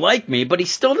doesn't like me, but he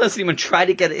still doesn't even try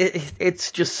to get it.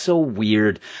 It's just so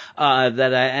weird,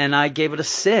 that I gave it a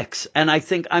 6. And I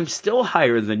think I'm still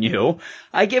higher than you.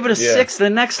 I gave it a 6.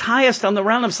 The next highest on the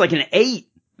roundup's like an 8.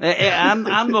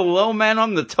 I'm the low man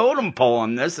on the totem pole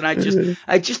on this. And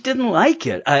I just didn't like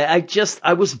it. I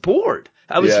was bored.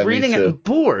 I was reading it and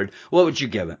bored. What would you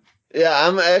give it? Yeah,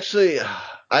 I'm actually,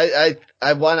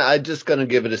 I'm just going to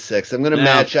give it a 6. I'm going to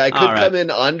match. I could come in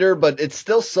under, but it's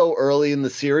still so early in the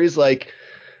series. Like,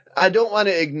 I don't want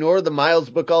to ignore the Miles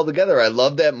book altogether. I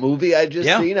love that movie I just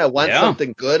seen. I want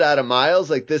something good out of Miles.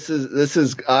 Like, this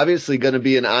is obviously going to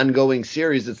be an ongoing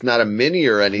series. It's not a mini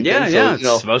or anything. Yeah,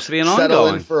 it's supposed to be an ongoing. Settle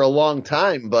in for a long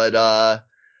time, but,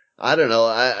 I don't know.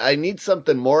 I need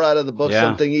something more out of the book.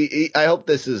 I hope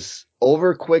this is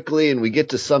over quickly and we get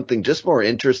to something just more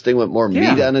interesting with more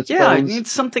meat on its bones. Yeah, I need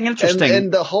something interesting.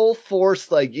 And the whole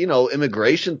forced,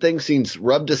 immigration thing seems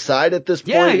rubbed aside at this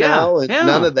point now, and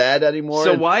none of that anymore.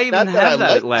 So why even have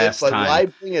that last time? Why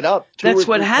bring it up? That's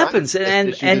what happens.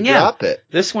 And drop it.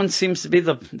 This one seems to be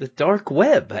the dark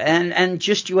web, and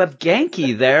just you have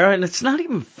Genki there, and it's not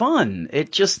even fun.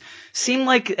 It just seemed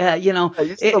like I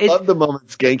used to love the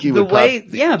moments Genki would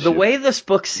pop. The way this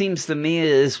book seems to me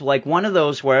is like one of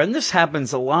those where, and this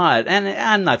happens a lot, and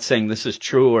I'm not saying this is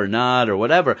true or not or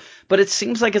whatever, but it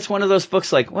seems like it's one of those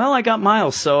books like, well, I got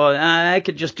Miles, so I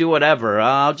could just do whatever.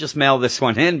 I'll just mail this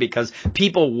one in because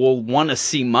people will want to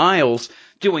see Miles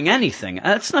doing anything.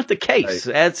 That's not the case.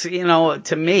 Right. That's,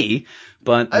 to me.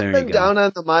 But I've been down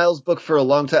on the Miles book for a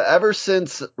long time, ever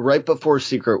since right before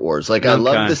Secret Wars. Like, I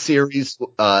loved the series,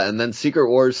 and then Secret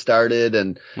Wars started,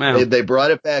 and they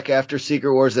brought it back after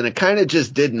Secret Wars, and it kind of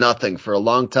just did nothing for a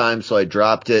long time, so I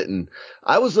dropped it. And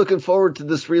I was looking forward to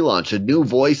this relaunch, a new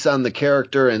voice on the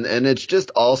character, and it's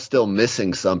just all still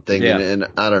missing something. Yeah. And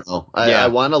I don't know. I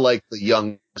want to like the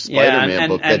Young Spider-Man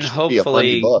book. That should be a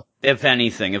funny book. If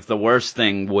anything, if the worst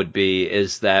thing would be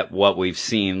is that what we've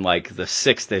seen, like the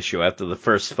 6th issue after the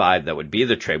first 5, that would be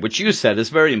the trade, which you said is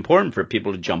very important for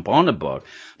people to jump on a book.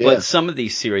 But some of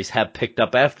these series have picked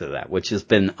up after that, which has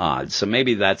been odd. So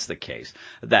maybe that's the case,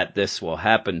 that this will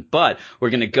happen. But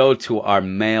we're going to go to our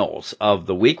mails of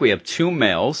the week. We have 2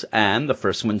 mails, and the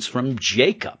first one's from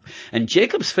Jacob. And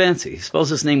Jacob's fancy. He spells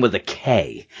his name with a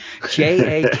K.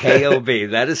 Jakob.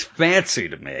 That is fancy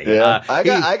to me. Yeah.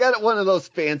 I got one of those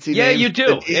fancy names. Yeah, you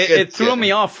do. It threw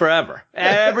me off forever.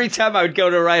 Every time I would go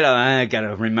to write, I got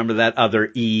to remember that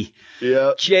other E.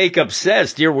 Yeah. Jacob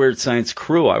says, Dear Weird Science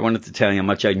crew, I wanted to tell you how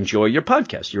much I enjoy your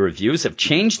podcast. Your reviews have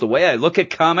changed the way I look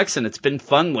at comics, and it's been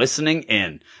fun listening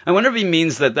in. I wonder if he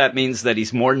means that means that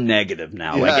he's more negative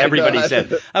now, like everybody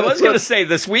said. I was going to say,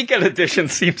 this weekend edition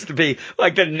seems to be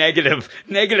like the negative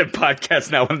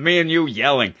podcast now, with me and you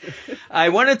yelling. I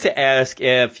wanted to ask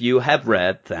if you have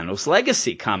read Thanos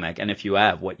Legacy comic, and if you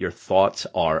have, what your thoughts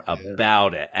are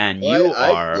about it. And you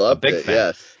are a big fan.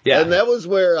 Yes. Yeah. And that was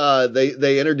where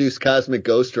they introduced Cosmic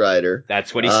Ghost Rider.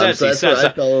 That's what he says. So he says,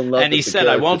 I fell in love and he said,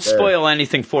 I won't spoil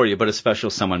anything for you, but a special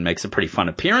someone makes a pretty fun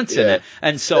appearance in it.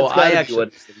 And so I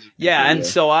actually,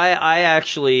 so I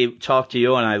actually talked to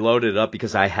you, and I loaded it up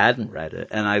because I hadn't read it,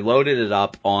 and I loaded it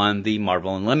up on the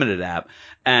Marvel Unlimited app.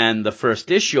 And the first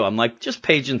issue, I'm like just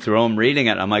paging through, I'm reading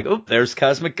it. I'm like, oh, there's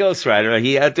Cosmic Ghost Rider.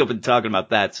 He had to have been talking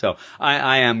about that. So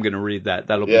I am going to read that.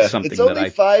 That'll be something that I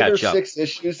catch up. It's only 5 or 6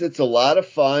 issues. It's a lot of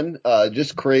fun,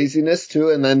 just craziness too.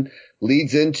 And then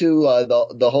leads into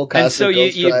the whole Cosmic And so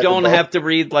you don't book. have to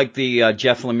read like the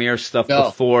Jeff Lemire stuff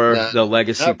before the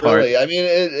Legacy not part. Really. I mean,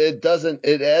 it doesn't.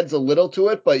 It adds a little to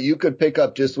it, but you could pick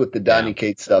up just with the Donny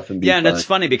Cates stuff and be fine. And it's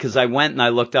funny because I went and I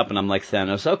looked up and I'm like,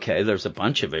 Thanos, okay, there's a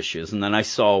bunch of issues, and then I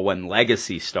saw when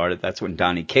Legacy started, that's when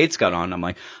Donny Cates got on. I'm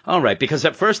like, all right, because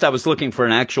at first I was looking for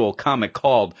an actual comic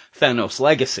called Thanos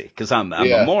Legacy because I'm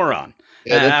a moron.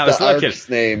 Yeah, and I was looking.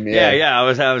 Name,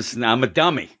 I'm a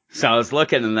dummy. So I was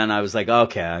looking, and then I was like,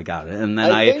 okay, I got it. And then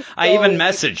I even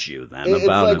messaged you then about it. It's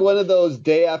like one of those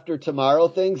day after tomorrow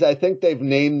things. I think they've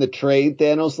named the trade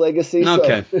Thanos Legacy.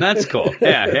 Okay, that's cool.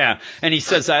 Yeah. And he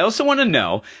says, I also want to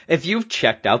know if you've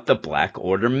checked out the Black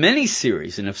Order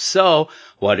miniseries, and if so,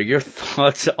 what are your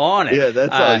thoughts on it? Yeah,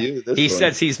 that's all you. He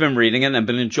says he's been reading it and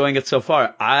been enjoying it so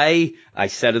far. I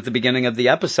said at the beginning of the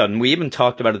episode, and we even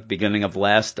talked about it at the beginning of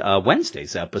last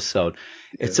Wednesday's episode,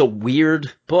 it's a weird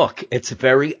book. It's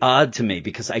very odd to me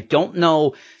because I don't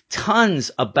know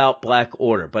tons about Black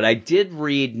Order, but I did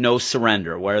read No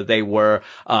Surrender, where they were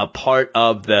part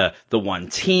of the one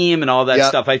team and all that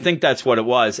stuff. I think that's what it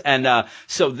was. And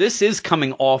so this is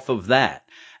coming off of that.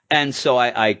 And so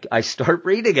I start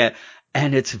reading it,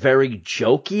 and it's very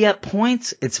jokey at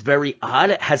points. It's very odd.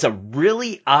 It has a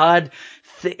really odd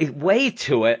way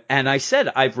to it. And I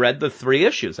said, I've read the 3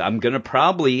 issues. I'm going to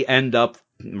probably end up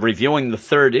reviewing the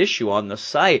 3rd issue on the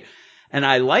site. And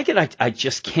I like it. I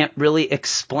just can't really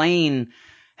explain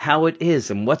how it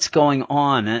is and what's going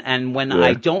on. And when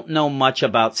I don't know much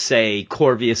about, say,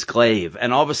 Corvus Glaive,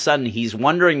 and all of a sudden he's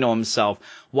wondering to himself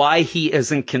why he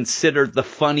isn't considered the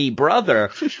funny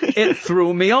brother, it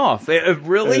threw me off. It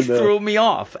really threw me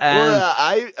off. And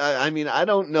I mean, I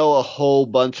don't know a whole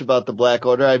bunch about the Black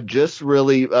Order. I've just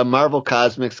really, Marvel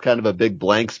Cosmics kind of a big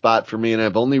blank spot for me, and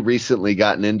I've only recently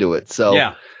gotten into it.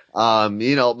 So,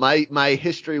 my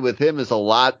history with him is a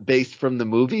lot based from the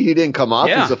movie. He didn't come off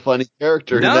as a funny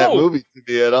character in that movie to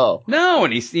me at all. No,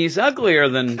 and he's uglier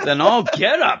than all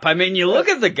get up. I mean, you look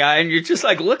at the guy and you're just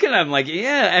like looking at him like,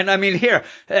 and I mean, here,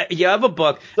 you have a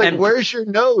book. Like, where's your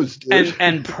nose, dude?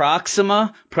 And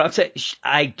Proxima,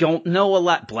 I don't know a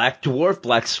lot. Black Dwarf,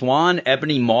 Black Swan,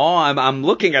 Ebony Maw. I'm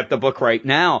looking at the book right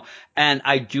now, and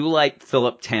I do like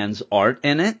Philip Tan's art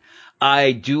in it.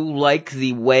 I do like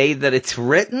the way that it's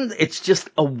written. It's just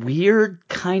a weird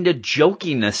kind of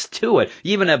jokiness to it.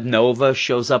 You even have Nova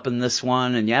shows up in this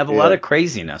one, and you have a lot of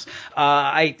craziness.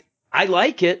 I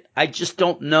like it. I just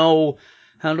don't know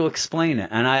how to explain it.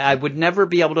 And I would never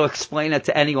be able to explain it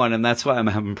to anyone, and that's why I'm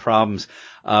having problems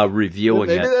reviewing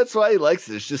it. Maybe that's why he likes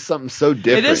it. It's just something so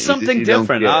different. It is something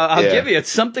different. I'll give you, it's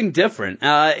something different.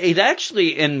 It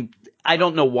actually, and I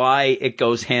don't know why it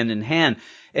goes hand in hand.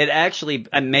 It actually,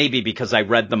 and maybe because I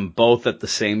read them both at the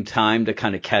same time to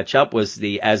kind of catch up, was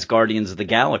the As Guardians of the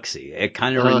Galaxy. It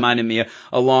kind of reminded me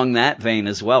along that vein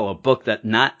as well, a book that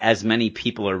not as many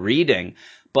people are reading,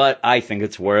 but I think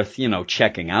it's worth,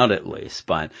 checking out at least.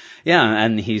 But yeah,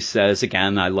 and he says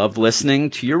again, I love listening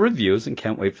to your reviews and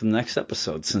can't wait for the next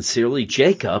episode. Sincerely,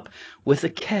 Jacob with a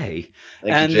K.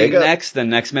 Thank you, Jacob. The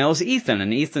next mail is Ethan,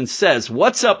 and Ethan says,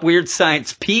 "What's up, Weird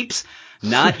Science peeps?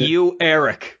 Not you,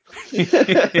 Eric."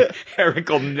 Eric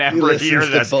will never hear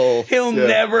this. He'll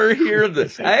never hear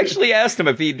this. I actually asked him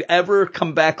if he'd ever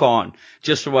come back on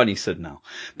just for one. He said no.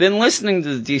 Been listening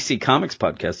to the DC Comics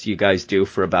podcast you guys do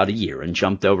for about a year and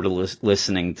jumped over to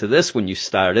listening to this when you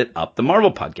started up the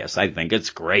Marvel podcast. I think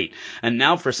it's great. And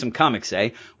now for some comics,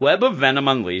 Web of Venom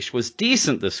Unleashed was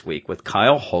decent this week with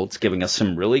Kyle Holtz giving us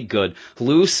some really good,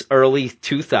 loose, early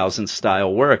 2000s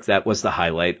style work. That was the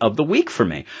highlight of the week for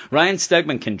me. Ryan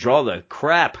Stegman can draw the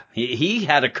crap. He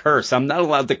had a curse. I'm not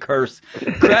allowed to curse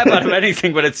crap out of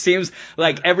anything, but it seems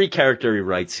like every character he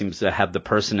writes seems to have the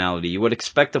personality you would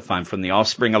expect to find from the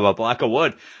offspring of a block of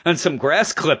wood and some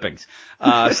grass clippings.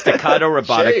 Staccato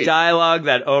robotic dialogue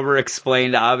that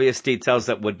over-explained obvious details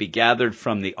that would be gathered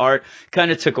from the art kind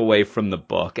of took away from the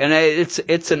book. And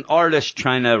it's an artist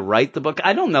trying to write the book.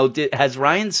 I don't know. Has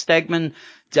Ryan Stegman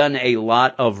done a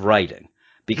lot of writing?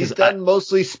 Because he's done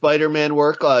mostly Spider-Man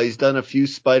work. He's done a few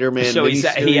Spider-Man. So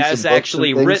he has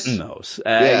actually written those.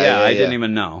 I didn't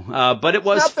even know. But it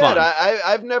was fun.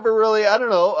 I've never really. I don't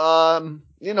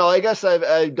know. I guess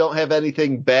I don't have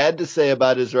anything bad to say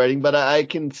about his writing, but I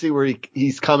can see where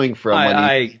he's coming from.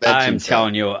 I'm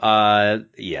telling you.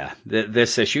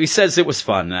 This issue. He says it was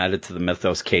fun. Added to the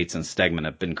mythos Cates and Stegman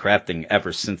have been crafting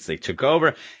ever since they took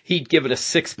over. He'd give it a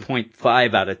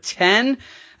 6.5 out of 10.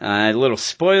 Little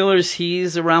spoilers,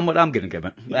 he's around what I'm going to give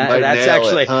it.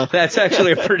 That's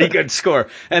actually a pretty good score.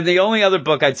 And the only other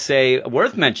book I'd say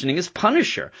worth mentioning is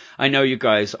Punisher. I know you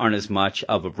guys aren't as much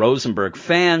of a Rosenberg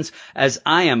fans as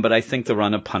I am, but I think the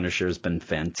run of Punisher has been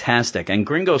fantastic. And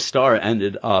Gringo Starr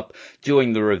ended up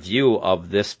doing the review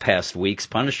of this past week's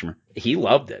Punisher. He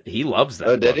loved it. He loves that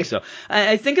book. Did he? So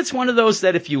I think it's one of those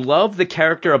that if you love the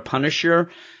character of Punisher,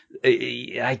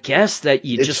 I guess that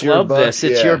you just love this.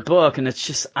 It's your book, and it's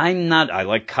just I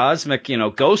like cosmic,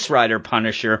 Ghost Rider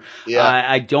Punisher. Yeah.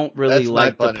 I don't really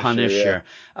like the Punisher.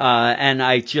 And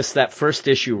that first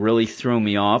issue really threw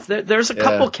me off. There's a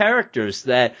couple characters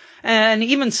that, and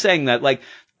even saying that, like,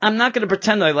 I'm not going to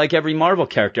pretend I like every Marvel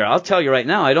character. I'll tell you right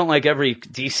now, I don't like every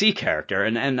DC character.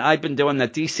 And I've been doing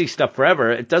that DC stuff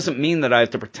forever. It doesn't mean that I have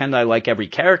to pretend I like every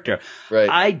character. Right.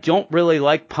 I don't really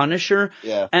like Punisher.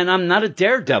 Yeah. And I'm not a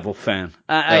Daredevil fan.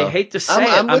 I hate to say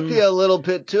I'm with you a little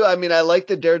bit, too. I mean, I like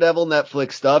the Daredevil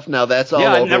Netflix stuff. Now, that's all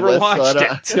over I've never watched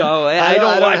it. So I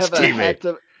don't watch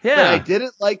TV. But I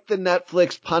didn't like the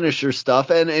Netflix Punisher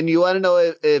stuff. And you want to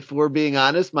know if we're being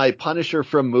honest, my Punisher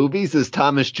from movies is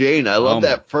Thomas Jane. I love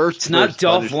that first. It's not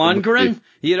Dolph Lundgren? Movie.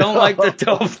 You don't like the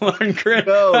Dolph Lundgren?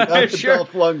 No, not the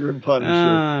Dolph Lundgren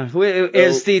Punisher.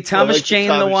 Is the Thomas Jane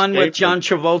the one with John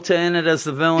Travolta in it as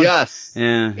the villain? Yes.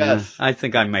 Yeah. I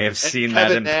think I may have seen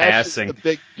that in passing. Is the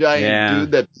big giant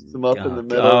dude that puts him up in the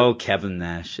middle. Oh, Kevin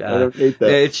Nash. I don't hate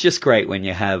that. It's just great when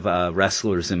you have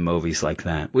wrestlers in movies like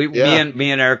that.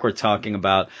 Me and Eric were talking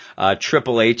about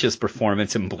Triple H's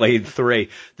performance in Blade 3.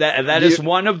 That is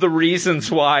one of the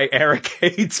reasons why Eric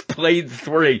hates Blade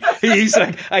 3. He's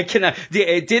like, I cannot.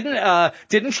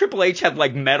 Didn't Triple H have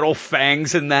like metal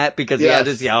fangs in that? Because he had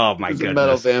his, oh my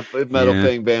goodness. Metal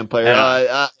fang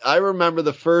vampire. I remember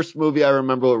the first movie I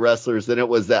remember with wrestlers, and it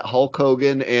was that Hulk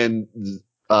Hogan and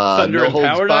Thunder in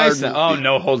Paradise? Oh,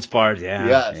 No Holds Barred. Yeah.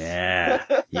 Yes.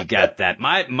 Yeah. You got that.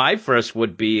 My first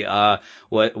would be,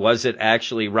 what was it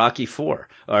actually Rocky 4?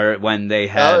 Or when they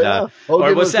had,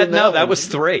 or was that, no, that was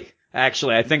 3.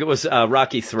 Actually, I think it was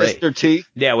Rocky 3. Mr. T?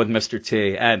 Yeah, with Mr.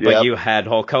 T. But you had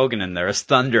Hulk Hogan in there as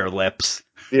Thunder Lips.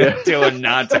 Yeah. Doing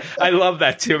nonsense. I love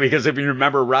that too, because if you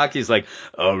remember, Rocky's like,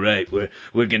 all right, we're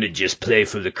going to just play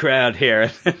for the crowd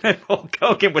here. And Hulk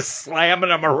Hogan was slamming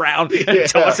him around and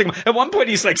tossing him. At one point,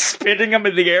 he's like spinning him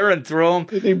in the air and throwing him.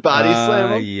 Did he body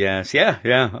slam him? Yes.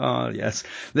 Yeah. Oh, yes.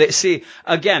 See,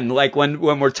 again, like when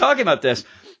we're talking about this,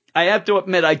 I have to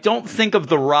admit, I don't think of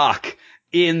The Rock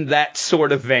in that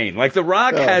sort of vein. Like The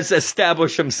Rock has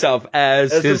established himself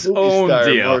as his own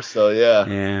deal. More so,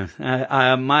 yeah.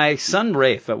 Yeah. My son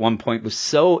Rafe at one point was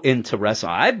so into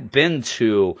wrestling. I've been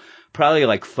to probably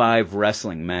like 5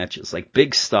 wrestling matches, like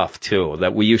big stuff too,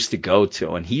 that we used to go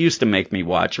to. And he used to make me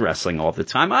watch wrestling all the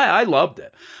time. I loved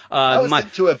it. I was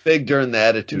into it big during the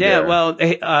Attitude Era. Well,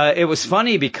 it was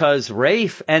funny because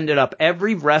Rafe ended up,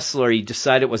 every wrestler he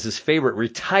decided was his favorite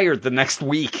retired the next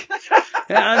week.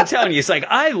 I'm telling you, he's like,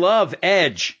 I love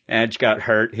Edge. Edge got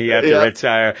hurt. He had to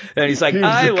retire. And he's like,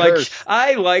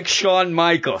 I like Shawn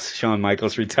Michaels. Shawn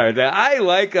Michaels retired. I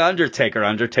like Undertaker.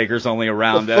 Undertaker's only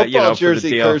around, the football jersey for the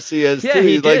deal. Curse he has too.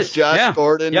 He likes Josh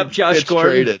Gordon. Yep, Josh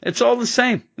Gordon. Traded. It's all the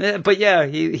same. But yeah,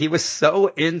 he was so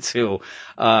into,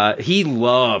 he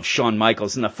loved Shawn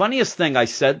Michaels. And the funniest thing I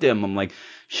said to him, I'm like,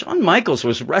 Shawn Michaels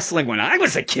was wrestling when I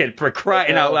was a kid, for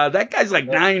crying out loud. That guy's like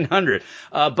 900.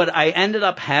 But I ended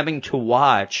up having to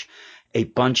watch a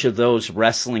bunch of those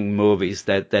wrestling movies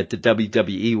that the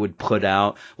WWE would put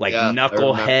out, like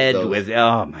Knucklehead with,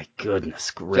 oh my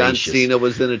goodness gracious. John Cena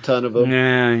was in a ton of them.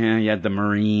 Yeah, you had the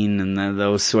Marine and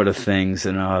those sort of things,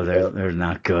 and they're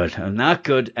not good. Not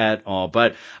good at all.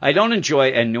 But I don't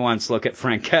enjoy a nuanced look at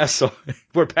Frank Castle.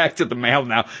 We're back to the mail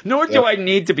now. Nor do I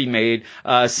need to be made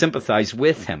sympathize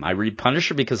with him. I read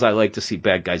Punisher because I like to see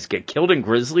bad guys get killed in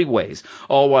grisly ways,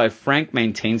 all while Frank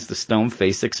maintains the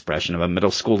stone-faced expression of a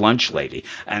middle school lunch lady.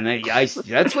 And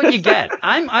that's what you get.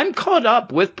 I'm caught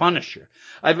up with Punisher.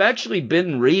 I've actually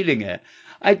been reading it.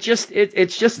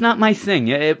 It's just not my thing.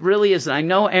 It really isn't. I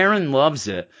know Aaron loves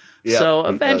it. Yeah, so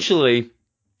eventually,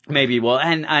 maybe we'll.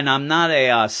 And I'm not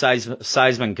a Simon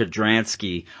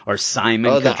Kodransky or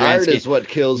Simon Kodransky. The art is what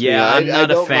kills me. Yeah, I'm not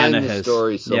a fan of his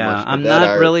story so much. I'm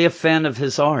not really a fan of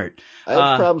his art. I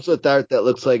have problems with art that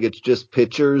looks like it's just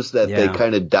pictures that they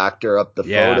kind of doctor up the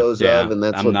photos of, and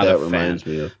that's what that reminds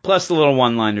me of. Plus, the little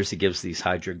one-liners he gives these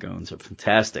Hydra goons are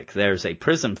fantastic. There's a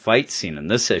prison fight scene in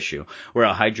this issue where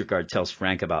a Hydra guard tells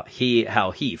Frank about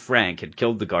how Frank, had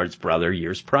killed the guard's brother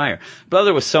years prior.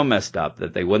 Brother was so messed up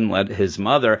that they wouldn't let his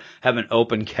mother have an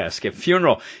open casket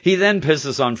funeral. He then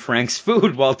pisses on Frank's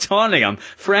food while taunting him.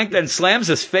 Frank then slams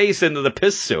his face into the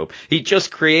piss soup he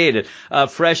just created.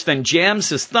 Fresh then jams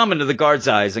his thumb into the guard's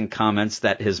eyes and comments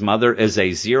that his mother is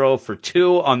a 0 for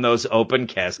 2 on those open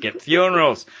casket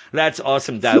funerals. That's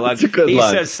awesome dialogue. He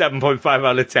says 7.5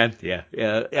 out of 10.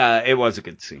 Yeah, it was a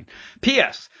good scene.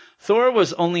 P.S. Thor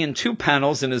was only in 2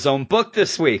 panels in his own book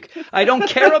this week. I don't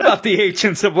care about the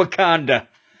Agents of Wakanda.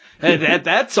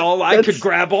 That's all I could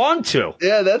grab onto.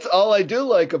 Yeah, that's all I do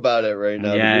like about it right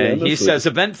now. Yeah, he says,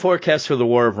 event forecast for the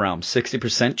War of Realms,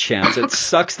 60% chance. It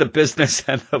sucks the business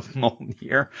end of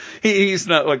Mjolnir. He's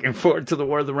not looking forward to the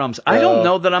War of the Realms. I don't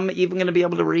know that I'm even going to be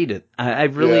able to read it. I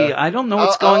don't know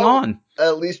what's going on.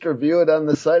 At least review it on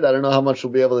the site. I don't know how much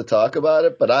we'll be able to talk about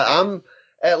it, but I'm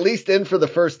at least in for the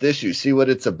first issue, see what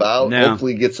it's about. Yeah.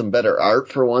 Hopefully get some better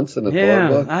art for once in a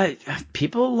Thor book.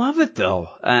 People love it though.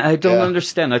 I don't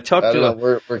understand.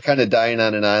 We're kind of dying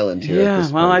on an island here. Yeah,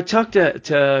 I talked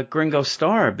to Gringo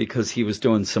Starr because he was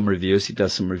doing some reviews. He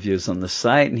does some reviews on the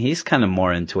site, and he's kind of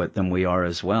more into it than we are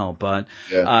as well. But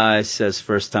it says,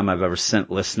 first time I've ever sent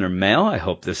listener mail. I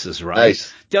hope this is right.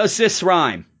 Nice. Does this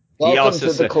rhyme? Welcome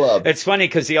to the club. It's funny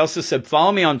because he also said,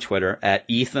 follow me on Twitter at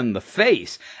Ethan the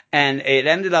Face. And it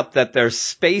ended up that there's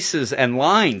spaces and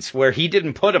lines where he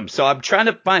didn't put them. So I'm trying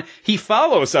to find, he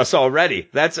follows us already.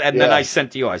 Then I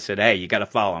sent to you, I said, hey, you got to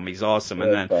follow him. He's awesome.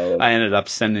 And then I ended up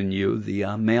sending you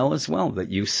the mail as well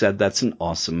that you said that's an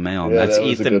awesome mail. And that's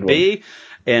Ethan B.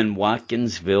 in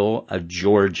Watkinsville,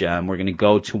 Georgia. And we're going to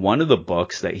go to one of the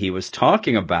books that he was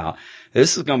talking about.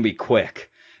 This is going to be quick.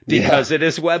 Because it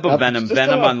is Web of Venom,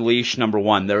 Venom Unleashed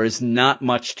 #1. There is not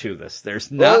much to this.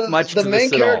 There's not much to this at all. The main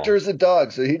character is a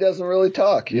dog, so he doesn't really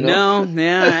talk, you know? No,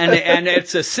 and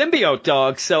it's a symbiote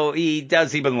dog, so he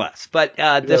does even less. But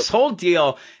this whole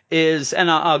deal is,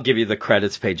 and I'll give you the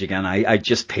credits page again. I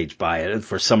just paged by it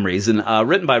for some reason.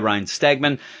 Written by Ryan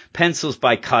Stegman, pencils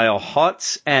by Kyle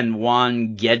Hotz and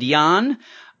Juan Gedeon.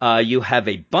 You have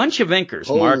a bunch of inkers,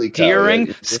 Mark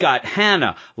Deering, Scott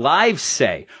Hanna,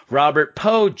 Livesay, Robert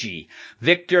Poggi,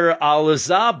 Victor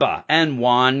Alazaba, and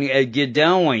Juan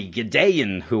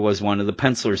Gedeon, who was one of the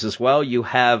pencilers as well. You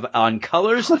have on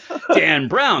colors, Dan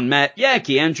Brown, Matt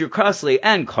Yackey, Andrew Crossley,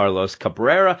 and Carlos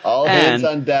Cabrera. All hands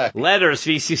on deck. Letters,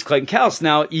 VC's Clayton Cowles.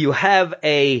 Now, you have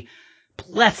a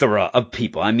plethora of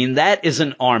people. I mean, that is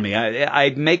an army.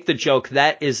 I make the joke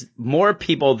that is more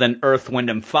people than Earth, Wind,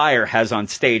 and Fire has on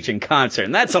stage in concert,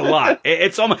 and that's a lot.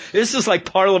 It's almost, this is like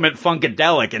Parliament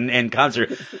Funkadelic in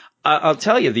concert. I'll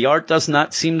tell you, the art does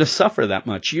not seem to suffer that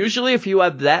much. Usually, if you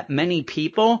have that many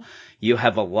people, you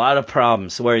have a lot of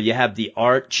problems where you have the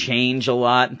art change a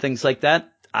lot and things like that.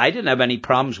 I didn't have any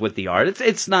problems with the art.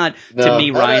 It's not, to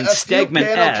me, Ryan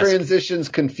Stegman-esque. Panel transitions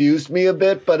confused me a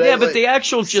bit, but but the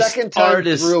actual just art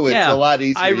is, it's a lot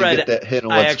easier to get that hit on what's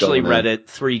going on. I actually read it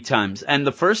 3 times. And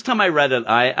the first time I read it,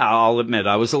 I'll admit,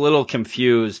 I was a little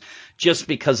confused just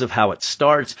because of how it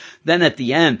starts. Then at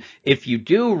the end, if you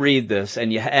do read this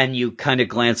and you kind of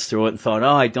glance through it and thought,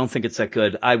 oh, I don't think it's that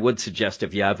good, I would suggest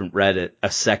if you haven't read it a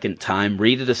second time,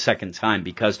 read it a second time,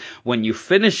 because when you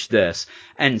finish this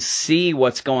and see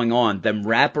what's going on, then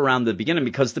wrap around the beginning,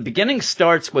 because the beginning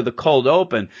starts with a cold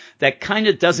open that kind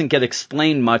of doesn't get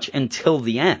explained much until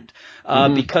the end.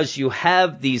 Because you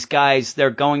have these guys,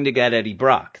 they're going to get Eddie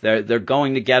Brock. They're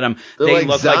going to get him. They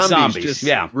look like zombies.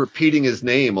 Just repeating his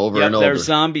name over and over. They're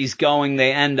zombies going.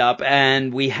 They end up,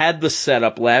 and we had the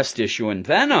setup last issue in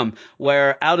Venom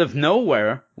where out of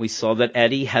nowhere we saw that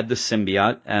Eddie had the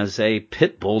symbiote as a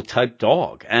pit bull type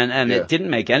dog, and it didn't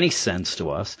make any sense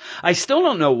to us. I still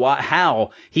don't know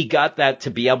how he got that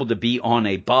to be able to be on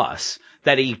a bus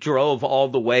that he drove all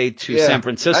the way to San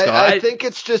Francisco. I think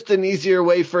it's just an easier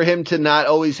way for him to not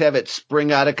always have it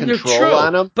spring out of control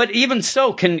on him. But even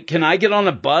so, can I get on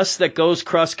a bus that goes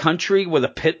cross country with a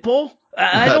pit bull?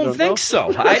 I don't think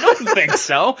so. I don't think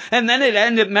so. And then it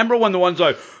ended. Remember when the one's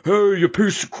like, hey, you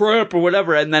piece of crap or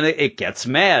whatever, and then it gets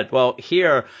mad. Well,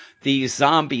 here, these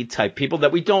zombie type people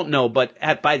that we don't know, but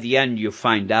by the end you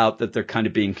find out that they're kind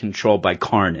of being controlled by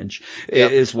Carnage,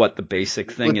 is what the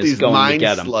basic thing is going to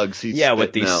get them.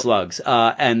 With these slugs.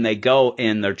 And they go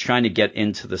in, they're trying to get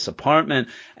into this apartment,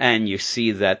 and you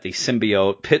see that the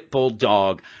symbiote pit bull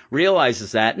dog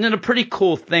realizes that. And then a pretty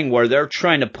cool thing where they're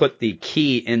trying to put the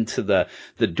key into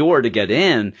the door to get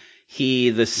in.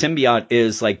 The symbiote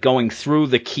is like going through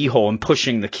the keyhole and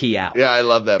pushing the key out. Yeah, I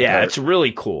love that part. Yeah, it's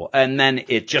really cool. And then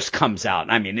it just comes out.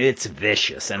 I mean, it's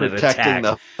vicious and protecting it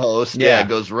attacks. the host. Yeah, it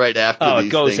goes right after these it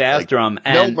goes things. after them.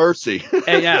 No mercy.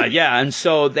 And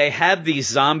so they have these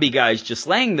zombie guys just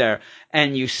laying there,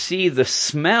 and you see the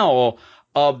smell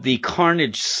of the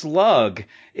Carnage slug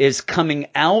is coming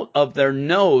out of their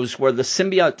nose, where the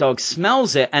symbiote dog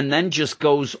smells it and then just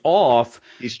goes off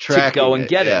to go and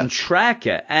get it and track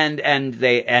it. And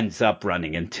they ends up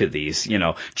running into these,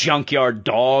 junkyard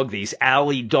dog, these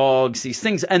alley dogs, these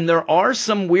things. And there are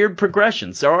some weird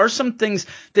progressions. There are some things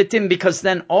that didn't, because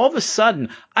then all of a sudden,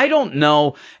 I don't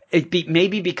know,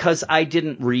 maybe because I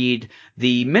didn't read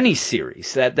the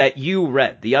miniseries that you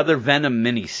read, the other Venom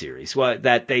miniseries,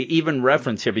 that they even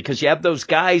reference here, because you have those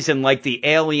guys in like the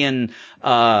alien,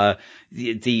 the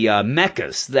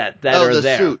mechas that are the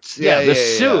there. Suits. The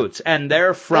suits, and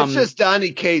they're from. That's just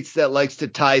Donny Cates that likes to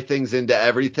tie things into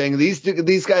everything.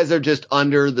 These guys are just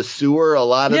under the sewer a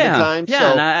lot of the time. Yeah,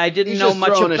 so and I didn't know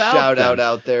much about a shout them.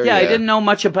 out there. Yeah, I didn't know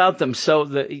much about them. So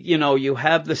you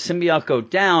have the symbiote go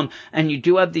down, and you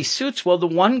do have these suits. Well, the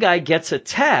one guy gets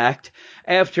attacked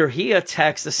after he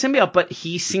attacks the symbiote, but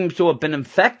he seems to have been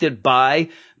infected by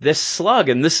this slug.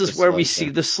 And this is where we see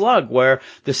the slug, where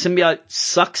the symbiote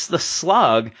sucks the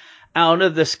slug out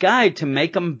of this guy to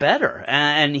make him better.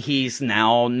 And he's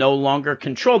now no longer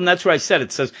controlled. And that's where I said,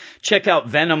 it says, check out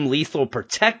Venom Lethal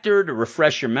Protector to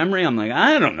refresh your memory. I'm like,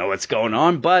 I don't know what's going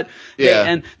on, but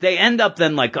they end up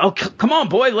then like, oh, come on,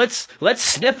 boy, let's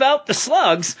sniff out the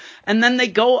slugs. And then they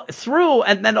go through,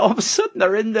 and then all of a sudden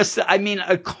they're in this,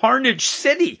 a Carnage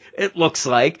City, it looks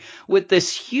like, with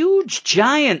this huge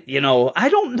giant, I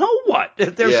don't know what.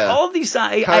 There's all these.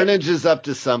 Carnage is up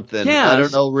to something. Yeah, I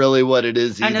don't know really what it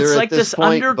is either. And it's like this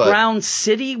underground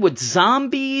city with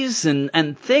zombies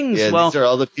and things. Yeah, these are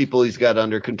all the people he's got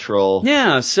under control.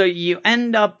 Yeah, so you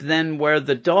end up then where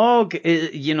the dog,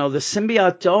 is, the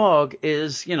symbiote dog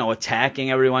is,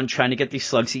 attacking everyone, trying to get these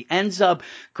slugs. He ends up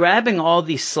grabbing all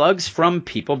these slugs from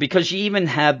people, because you even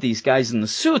have these guys in the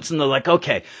suits, and they're like,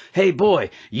 okay, hey boy,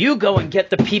 you go and get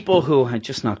the people who, I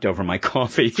just knocked over my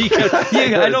coffee.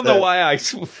 I don't know why I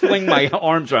fling my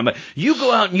arms around, but you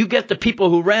go out and you get the people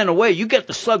who ran away. You get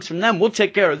the slugs from them. We'll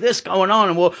take care of this going on,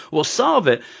 and we'll solve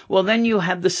it. Well, then you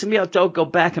have the symbiote dog go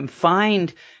back and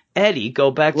find Eddie,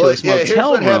 go back to his motel here's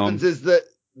what room. Happens is that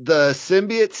the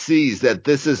symbiote sees that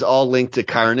this is all linked to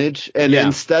Carnage, and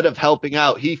instead of helping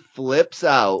out, he flips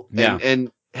out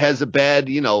and has a bad,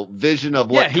 vision of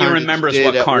what he remembers did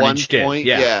what at Carnage one point.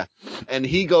 did. And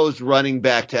he goes running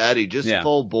back to Eddie, just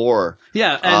full bore.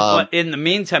 Yeah, and but in the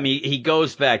meantime, he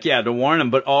goes back, to warn him,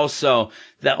 but also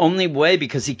the only way,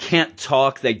 because he can't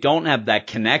talk, they don't have that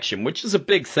connection, which is a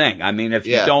big thing. If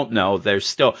you don't know, there's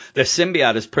still, the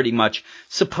symbiote is pretty much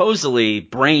supposedly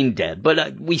brain dead,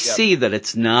 but we see that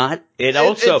it's not. It's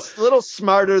a little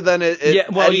smarter than it.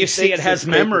 You see it has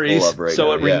memories,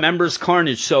 so it remembers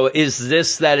Carnage. So is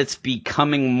this that it's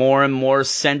becoming more and more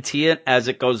sentient as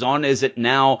it goes on? Is it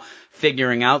now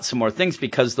figuring out some more things?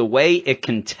 Because the way it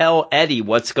can tell Eddie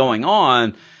what's going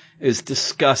on is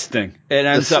disgusting. It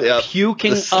ends up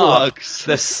puking up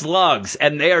the slugs,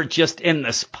 and they are just in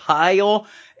this pile.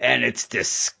 And it's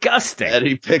disgusting.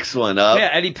 Eddie picks one up. Yeah,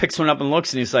 Eddie picks one up and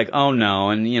looks, and he's like, "Oh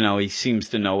no!" And he seems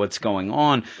to know what's going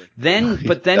on.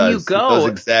 But then you go, he knows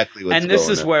exactly what's and this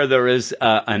going is on. where there is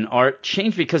an art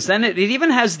change, because then it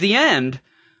even has the end.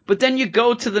 But then you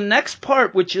go to the next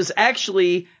part, which is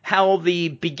actually how the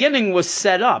beginning was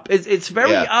set up. It's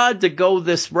very odd to go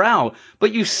this route,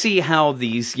 but you see how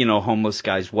these, homeless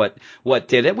guys, what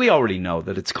did it. We already know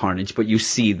that it's Carnage, but you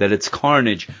see that it's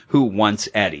Carnage who wants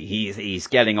Eddie. He's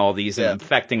getting all these and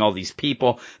infecting all these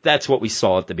people. That's what we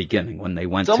saw at the beginning when they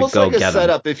went to go get him. It's almost like a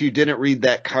setup if you didn't read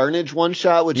that Carnage one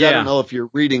shot, which I don't know if you're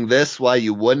reading this, why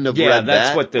you wouldn't have read that. Yeah,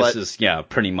 that's what this is,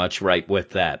 pretty much right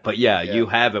with that. But you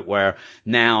have it where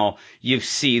now you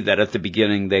see that at the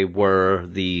beginning they were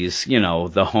these,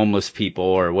 the homeless people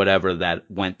or whatever that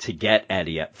went to get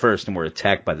Eddie at first and were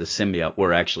attacked by the symbiote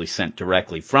were actually sent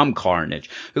directly from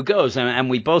Carnage, who goes, and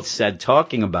we both said,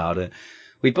 talking about it,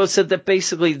 we both said that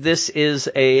basically this is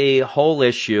a whole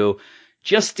issue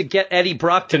just to get Eddie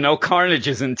Brock to know Carnage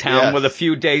is in town with a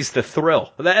few days to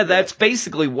thrill. That's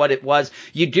basically what it was.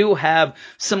 You do have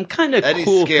some kind of Eddie's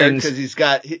cool scared things.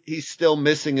 because he's still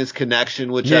missing his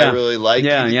connection, which I really like.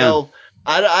 Though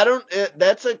I don't,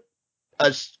 that's a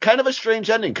kind of a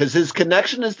strange ending because his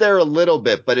connection is there a little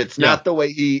bit, but it's not the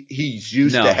way he's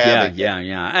used to having.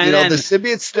 And the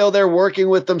symbiote's still there working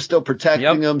with him, still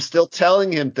protecting him, still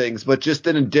telling him things, but just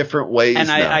in different ways. And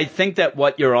I think that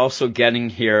what you're also getting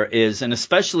here is, and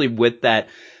especially with that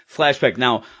flashback,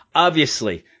 now,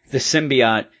 obviously, the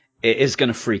symbiote is going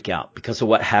to freak out because of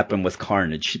what happened with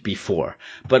Carnage before.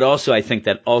 But also, I think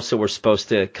that also we're supposed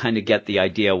to kind of get the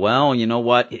idea, well, you know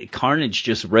what? Carnage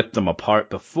just ripped them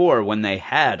apart before when they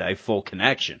had a full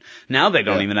connection. Now they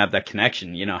don't even have that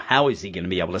connection. How is he going to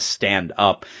be able to stand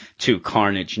up to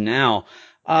Carnage now?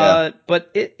 But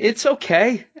it's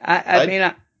okay. I mean,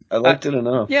 I liked it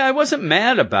enough. Yeah, I wasn't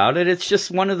mad about it. It's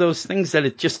just one of those things that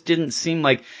it just didn't seem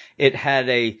like it had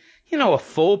a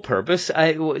full purpose.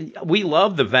 We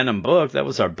love the Venom book. That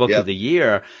was our book of the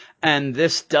year. And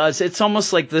this it's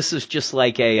almost like this is just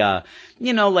like a,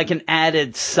 like an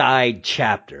added side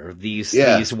chapter of these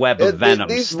Web of Venom stuff.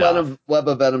 These Web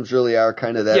of Venoms really are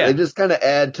kind of that. They just kind of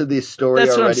add to the story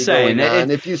That's already going on.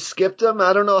 If you skipped them,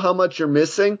 I don't know how much you're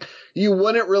missing. You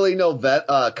wouldn't really know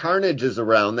Carnage is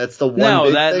around. That's the one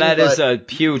big thing. That is a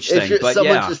huge thing. But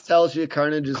someone just tells you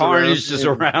Carnage is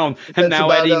around, and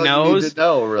now Eddie knows. You need to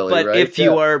know, really, but right? if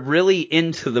you are really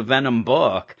into the Venom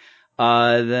book,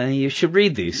 then you should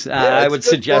read these. I would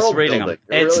suggest reading them.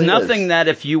 It's really nothing that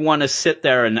if you want to sit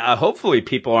there and hopefully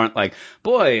people aren't like,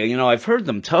 boy, I've heard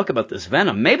them talk about this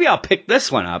Venom. Maybe I'll pick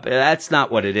this one up. That's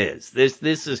not what it is.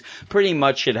 This is pretty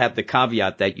much should have the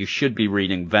caveat that you should be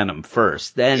reading Venom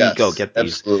first. Then go get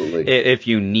these. Absolutely. If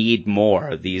you need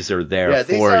more, these are there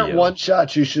for you. These aren't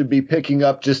one-shots you should be picking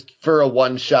up just for a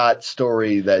one-shot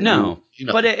story that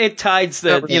but it tides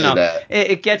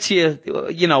it gets you,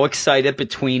 excited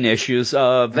between issues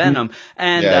of Venom.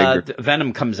 And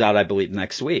Venom comes out, I believe,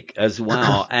 next week as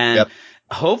well. And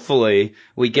hopefully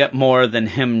we get more than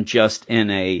him just in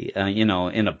a,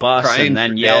 in a bus crying and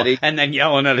then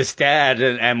yelling at his dad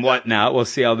and whatnot. We'll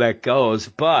see how that goes.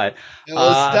 But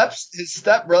his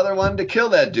stepbrother wanted to kill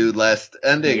that dude last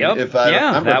ending. If I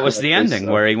remember that was the ending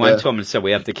where he went to him and said,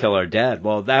 "We have to kill our dad."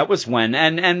 Well, that was when,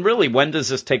 and really, when does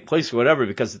this take place or whatever?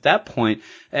 Because at that point,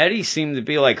 Eddie seemed to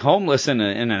be like homeless in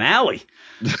an alley.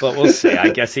 But we'll see. I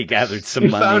guess he gathered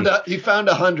some money. He found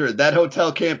 100. That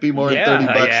hotel can't be more than $30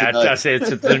 a night.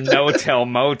 It's the no-tell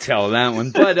motel, that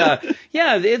one. But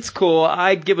it's cool.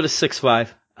 I'd give it a 6.5.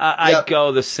 I'd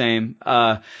go the same.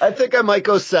 I think I might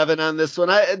go 7 on this one.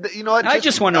 You know what? I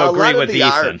just want to agree with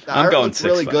Ethan. I'm going 6.5.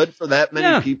 Really good for that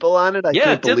many people on it. I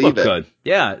can't believe it. It did look good.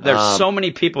 Yeah, there's so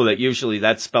many people that usually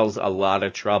that spells a lot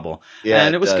of trouble. Yeah,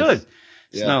 and it was good.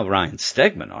 It's no Ryan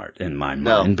Stegman art in my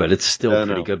mind, but it's still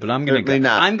pretty good. But I'm going to go.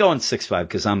 I'm going 6.5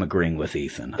 because I'm agreeing with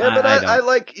Ethan. Yeah, but I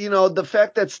like, the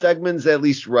fact that Stegman's at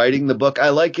least writing the book. I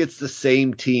like it's the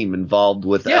same team involved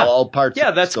with all parts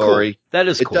of the story. Cool. That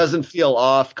is cool. It doesn't feel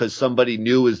off because somebody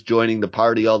new is joining the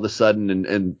party all of a sudden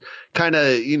and kind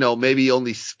of, maybe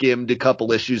only skimmed a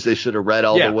couple issues they should have read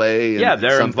all the way. And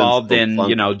they're involved in,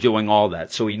 doing all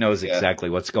that. So he knows exactly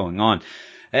what's going on.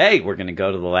 Hey, we're going to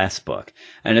go to the last book.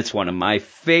 And it's one of my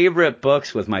favorite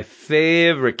books with my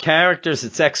favorite characters.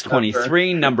 It's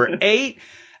X-23, number 8.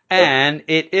 And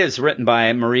it is written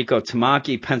by Mariko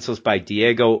Tamaki, pencils by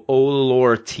Diego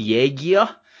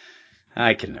Olortiegia.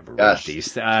 I can never read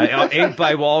these. Ink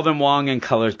by Walden Wong and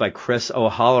colors by Chris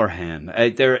O'Halloran.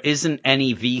 There isn't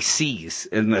any VCs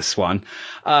in this one.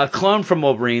 Clone from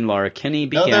Wolverine, Laura Kinney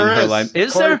began her life.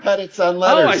 Is Corey there? Pettit's on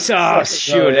letters. Oh, I saw. Oh,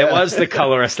 shoot, it was the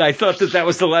colorist. I thought that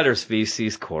was the letters.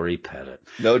 VCs, Corey Pettit.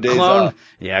 No days off.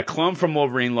 Yeah, Clone from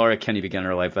Wolverine, Laura Kinney began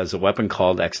her life as a weapon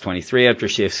called X-23. After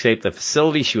she escaped the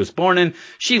facility she was born in,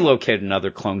 she located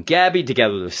another clone, Gabby.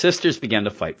 Together, the sisters began to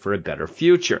fight for a better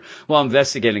future. While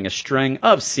investigating a string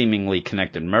of seemingly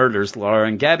connected murders, Laura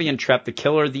and Gabby entrapped the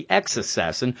killer, the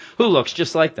X-assassin, who looks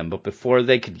just like them. But before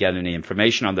they could get any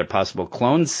information on their possible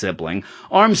clone sibling,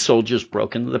 armed soldiers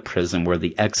broke into the prison where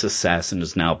the X-assassin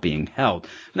is now being held.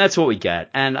 And that's what we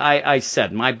get. And I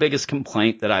said, my biggest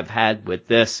complaint that I've had with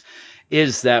this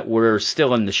is that we're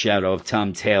still in the shadow of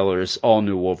Tom Taylor's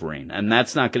all-new Wolverine. And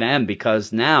that's not going to end,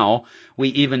 because now we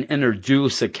even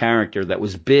introduce a character that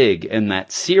was big in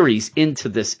that series into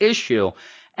this issue.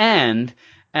 And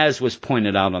as was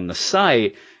pointed out on the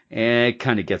site, it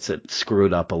kind of gets it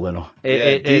screwed up a little.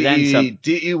 It ends up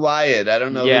D.E. Wyatt. I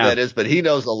don't know who that is, but he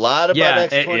knows a lot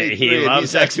about X-23. He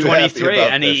loves X-23,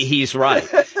 and he's right.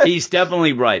 He's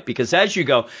definitely right, because as you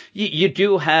go, you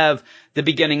do have the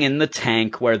beginning in the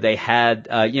tank where they had,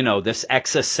 this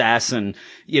ex-assassin,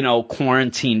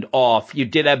 quarantined off. You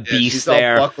did have Beast she's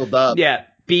there. All buckled up. Yeah.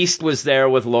 Beast was there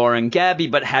with Laura and Gabby,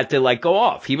 but had to go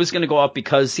off. He was going to go off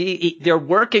because they're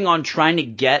working on trying to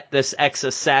get this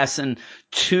ex-assassin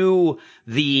to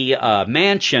the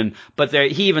mansion, but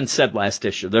he even said last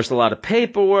issue, there's a lot of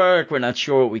paperwork, we're not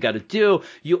sure what we got to do.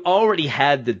 You already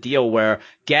had the deal where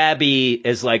Gabby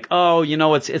is like, oh,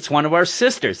 it's one of our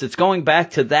sisters. It's going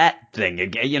back to that thing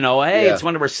again, It's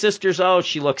one of our sisters. Oh,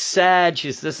 she looks sad,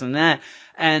 she's this and that.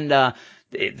 And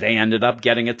they ended up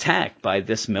getting attacked by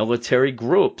this military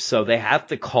group. So they have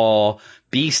to call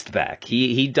Beast back.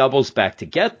 He doubles back to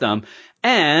get them.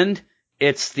 And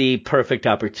it's the perfect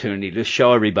opportunity to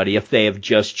show everybody, if they have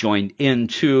just joined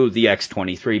into the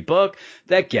X-23 book,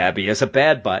 that Gabby is a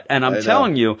bad butt. And I'm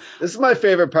telling you, this is my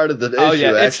favorite part of the issue. Oh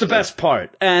yeah, it's the best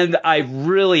part. And I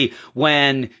really,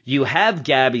 when you have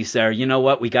Gabby's there, you know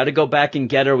what? We got to go back and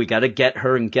get her. We got to get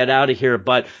her and get out of here.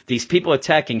 But these people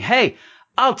attacking, hey,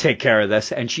 I'll take care of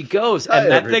this. And she goes,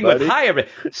 and that thing with hi,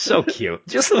 everybody. So cute.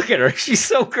 Just look at her. She's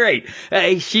so great.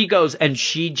 She goes and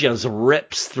she just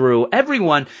rips through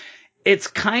everyone. It's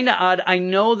kind of odd. I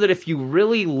know that if you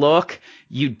really look,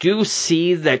 you do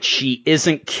see that she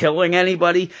isn't killing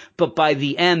anybody, but by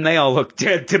the end, they all look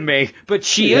dead to me. But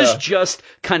she is just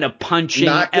kind of punching,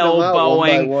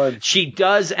 elbowing. One. She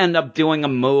does end up doing a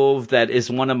move that is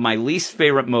one of my least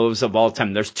favorite moves of all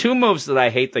time. There's two moves that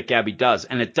I hate that Gabby does,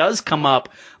 and it does come up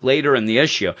later in the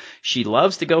issue. She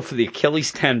loves to go for the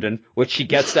Achilles tendon, which she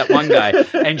gets that one guy,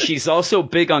 and she's also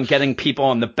big on getting people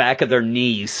on the back of their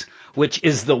knees, which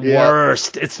is the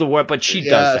worst. It's the worst, but she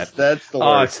does that. That's the worst.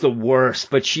 Oh, it's the worst,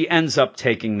 but she ends up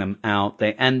taking them out.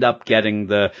 They end up getting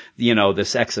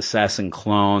this ex-assassin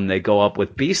clone. They go up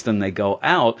with Beast and they go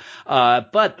out.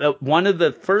 But one of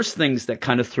the first things that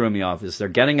kind of threw me off is they're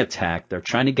getting attacked. They're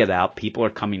trying to get out. People are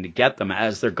coming to get them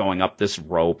as they're going up this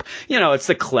rope. It's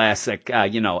the classic,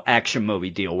 action movie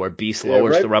deal where Beast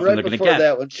lowers the rope and they're going to get. Right before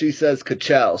that, when she says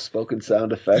 "ka-chow," spoken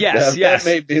sound effect. Yes. That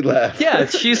made me laugh. Yeah,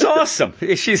 she's awesome.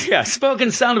 Spoken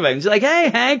sound effect. She's like,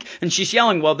 hey, Hank. And she's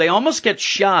yelling. Well, they almost get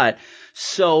shot.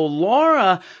 So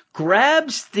Laura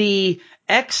grabs the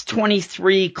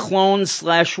X-23 clone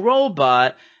 /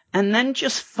 robot and then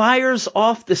just fires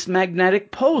off this magnetic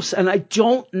pulse. And I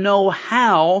don't know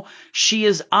how she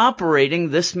is operating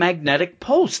this magnetic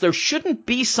pulse. There shouldn't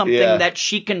be something that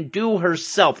she can do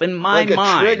herself, in my mind.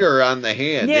 Like a trigger on the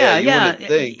hand.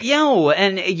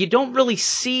 And you don't really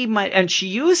see and she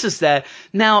uses that.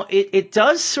 Now, it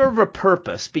does serve a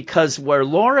purpose, because where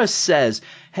Laura says,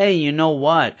 hey, you know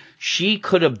what? She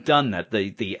could have done that,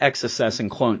 the ex-assassin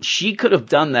clone. She could have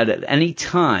done that at any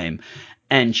time.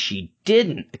 And she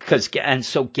didn't, and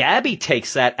so Gabby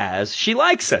takes that as she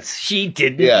likes us. She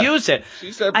didn't use it.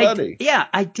 She's our buddy.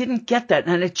 I didn't get that,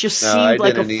 and it just seemed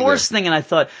like a forced thing, and I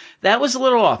thought that was a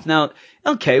little off. Now,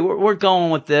 okay, we're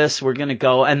going with this. We're gonna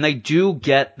go, and they do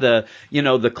get the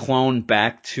clone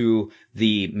back to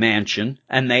the mansion,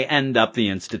 and they end up the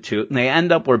Institute, and they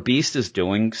end up where Beast is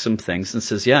doing some things and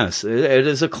says, yes, it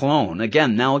is a clone.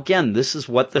 Again, this is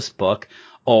what this book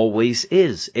always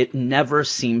is. It never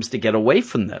seems to get away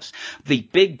from this. The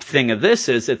big thing of this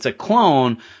is it's a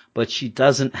clone, but she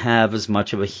doesn't have as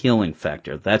much of a healing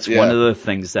factor. That's one of the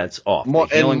things that's off. More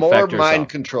mind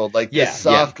controlled, like this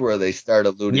software they start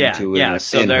alluding to. Yeah,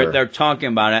 so they're talking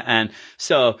about it, and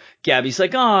so Gabby's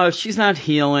like, oh, she's not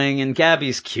healing, and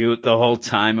Gabby's cute the whole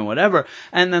time and whatever.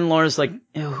 And then Laura's like,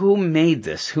 who made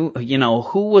this? Who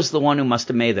was the one who must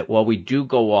have made it? Well, we do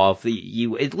go off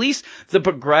at least the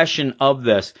progression of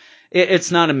this.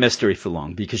 It's not a mystery for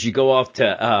long, because you go off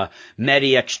to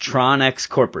X-23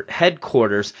 corporate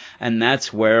headquarters, and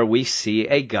that's where we see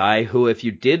a guy who, if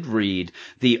you did read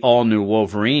the all-new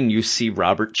Wolverine, you see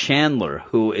Robert Chandler,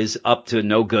 who is up to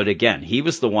no good again. He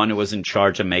was the one who was in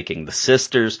charge of making the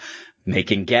sisters,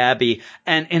 making Gabby,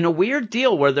 and in a weird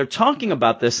deal where they're talking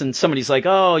about this, and somebody's like,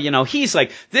 oh, he's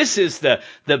like, this is the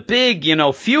big,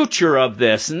 future of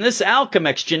this, and this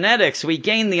Alchemex genetics, we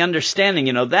gained the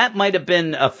understanding, that might have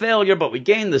been a failure, but we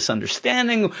gained this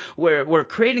understanding, we're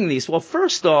creating these. Well,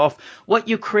 first off, what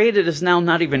you created is now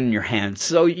not even in your hands,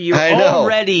 so you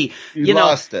already, you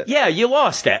lost it. Yeah, you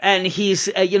lost it, and he's,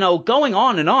 going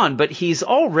on, but he's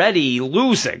already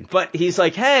losing, but he's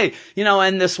like, hey,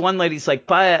 and this one lady's like,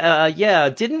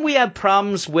 didn't we have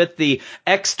problems with the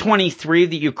X-23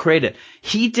 that you created?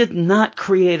 He did not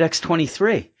create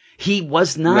X-23. He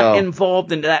was not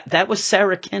involved in that. That was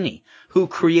Sarah Kinney, who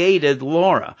created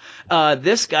Laura.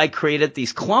 This guy created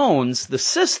these clones, the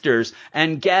sisters,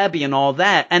 and Gabby and all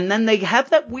that. And then they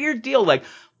have that weird deal, like,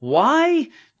 why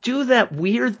do that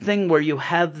weird thing where you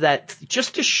have that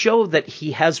just to show that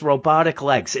he has robotic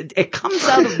legs? It comes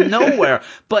out of nowhere.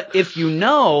 But if you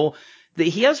know that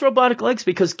he has robotic legs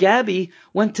because Gabby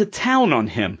went to town on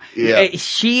him. Yeah.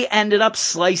 She ended up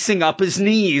slicing up his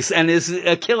knees and his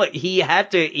Achilles. He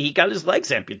got his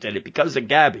legs amputated because of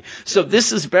Gabby. So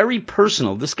this is very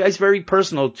personal. This guy's very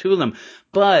personal to them.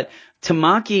 But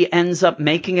Tamaki ends up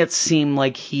making it seem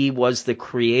like he was the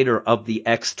creator of the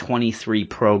X-23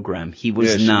 program. He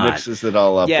was not. She mixes it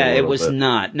all up. Yeah, it was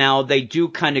not. Now, they do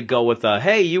kind of go with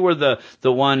hey, you were the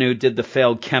one who did the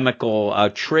failed chemical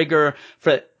trigger.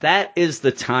 That is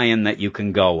the tie-in that you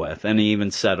can go with. And he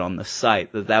even said on the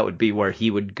site that would be where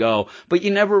he would go. But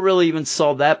you never really even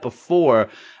saw that before.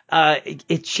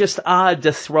 It's just odd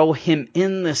to throw him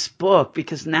in this book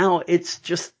because now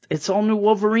it's all new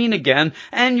Wolverine again,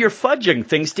 and you're fudging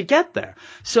things to get there.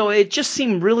 So it just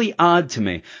seemed really odd to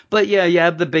me. But yeah, you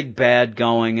have the big bad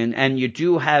going, and you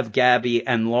do have Gabby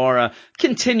and Laura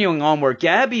continuing on where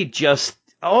Gabby just,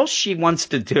 all she wants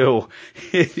to do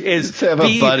is have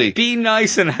a buddy. Be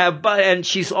nice and have and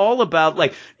she's all about,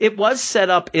 like, it was set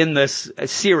up in this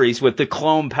series with the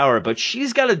clone power, but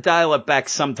she's got to dial it back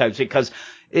sometimes because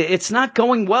it's not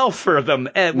going well for them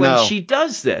when she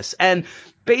does this. And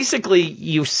basically,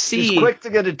 you see, she's quick to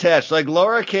get attached. Like,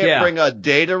 Laura can't bring a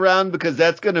date around because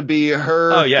that's going to be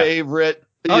her favorite,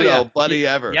 buddy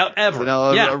ever. Yeah, ever.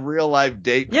 A real life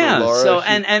date for Laura. So,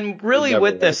 and really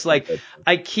with this, like,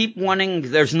 I keep wanting,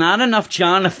 there's not enough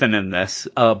Jonathan in this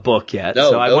book yet.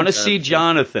 So I want to see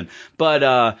Jonathan,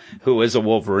 but, who is a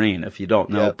Wolverine, if you don't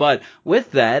know. Yep. But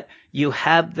with that, you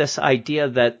have this idea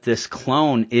that this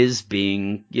clone is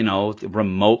being,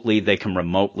 remotely, they can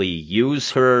remotely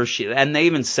use her. And they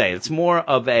even say it's more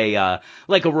of a,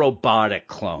 like a robotic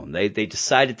clone. They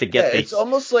decided to get it's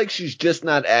almost like she's just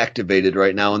not activated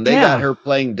right now. And they got her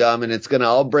playing dumb, and it's going to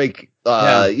all break,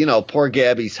 poor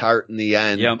Gabby's heart in the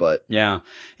end. Yep. But yeah.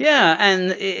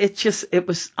 And it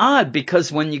was odd because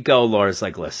when you go, Laura's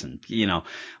like, listen,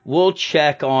 we'll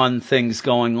check on things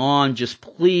going on.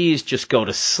 Please go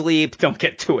to sleep. Don't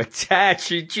get too attached.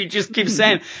 She just keeps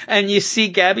saying, and you see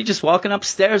Gabby just walking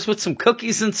upstairs with some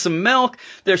cookies and some milk.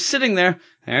 They're sitting there.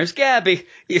 There's Gabby.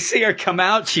 You see her come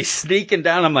out. She's sneaking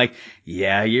down. I'm like,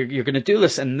 yeah, you're going to do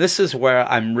this. And this is where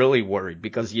I'm really worried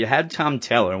because you had Tom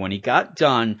Taylor when he got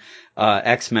done,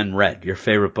 X-Men Red, your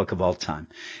favorite book of all time.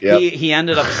 Yep. He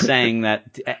ended up saying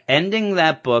that ending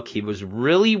that book, he was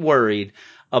really worried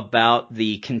about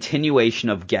the continuation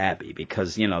of Gabby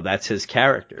because, that's his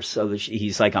character. So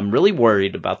he's like, I'm really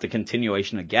worried about the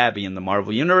continuation of Gabby in the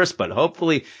Marvel Universe, but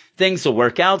hopefully things will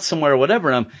work out somewhere or whatever.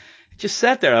 And I'm just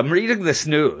sat there. I'm reading this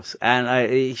news,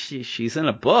 and she's in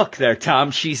a book there,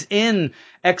 Tom. She's in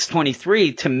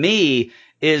X-23. To me,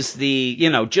 is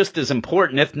the, just as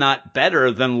important, if not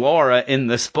better than Laura in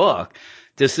this book.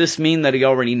 Does this mean that he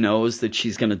already knows that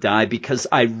she's going to die? Because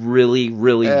I really,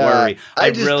 really worry. I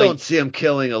just don't see him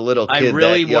killing a little kid. I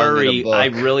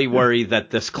really worry that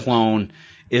this clone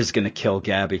is going to kill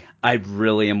Gabby. I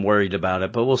really am worried about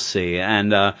it, but we'll see.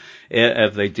 And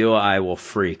if they do, I will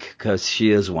freak because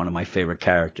she is one of my favorite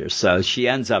characters. So she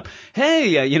ends up,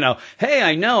 hey, hey,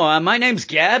 I know, my name's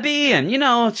Gabby,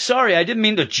 and, sorry, I didn't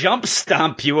mean to jump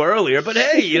stomp you earlier, but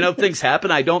hey, things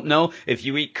happen. I don't know if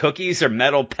you eat cookies or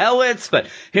metal pellets, but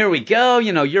here we go.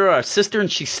 You're our sister, and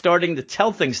she's starting to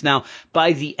tell things. Now,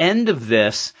 by the end of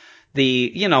this,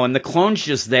 and the clone's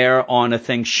just there on a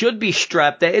thing, should be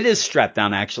strapped down. It is strapped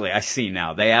down, actually. I see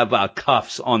now. They have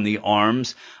cuffs on the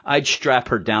arms. I'd strap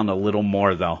her down a little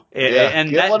more, though.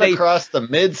 And get one across the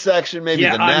midsection, maybe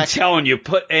the neck. I'm telling you,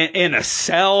 put in a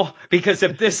cell, because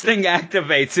if this thing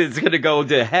activates, it's going to go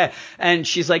to heck. And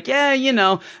she's like,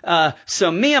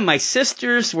 so me and my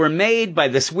sisters were made by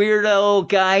this weirdo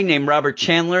guy named Robert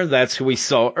Chandler. That's who we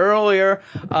saw earlier.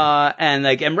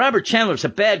 And Robert Chandler's a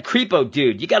bad creepo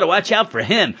dude. You got to watch out for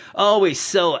him. Always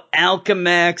so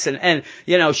Alchemex.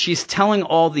 And she's telling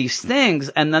all these things,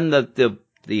 and then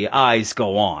the eyes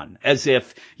go on as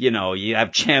if, you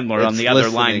have Chandler on the other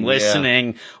line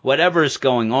listening, whatever's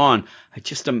going on. I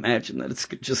just imagine that it's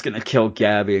just going to kill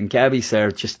Gabby, and Gabby's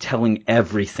there just telling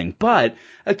everything. But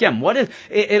again, what if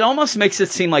it almost makes it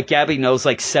seem like Gabby knows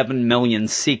like 7 million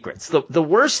secrets. The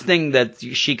worst thing that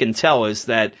she can tell is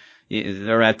that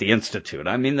they're at the Institute.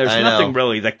 I mean, there's nothing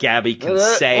really that Gabby can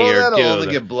say or do. That'll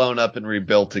only get blown up and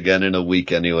rebuilt again in a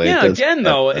week anyway. Yeah, again,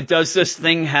 though, does this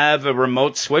thing have a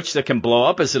remote switch that can blow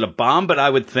up? Is it a bomb? But I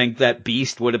would think that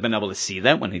Beast would have been able to see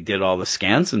that when he did all the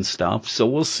scans and stuff. So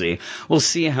we'll see. We'll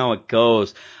see how it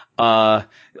goes.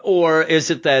 Or is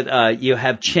it that you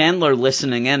have Chandler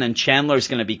listening in, and Chandler's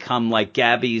going to become like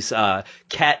Gabby's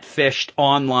catfished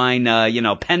online,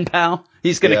 pen pal?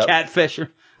 He's going to catfish her.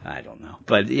 I don't know.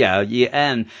 But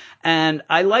and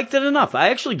I liked it enough. I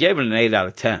actually gave it an 8 out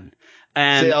of 10.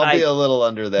 And see, I'll be a little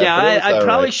under that. Yeah, I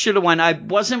probably should have went.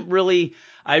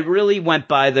 I really went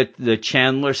by the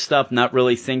Chandler stuff, not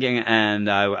really thinking, and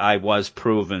I was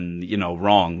proven,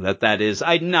 wrong that is.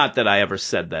 Not that I ever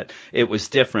said that it was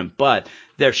different, but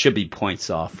there should be points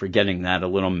off for getting that a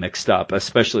little mixed up,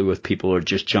 especially with people who are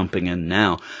just jumping in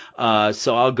now.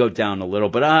 So I'll go down a little,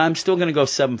 but I'm still going to go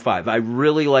 7.5. I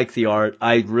really like the art.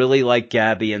 I really like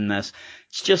Gabby in this.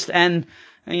 It's just, and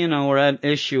we're at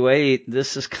issue 8.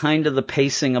 This is kind of the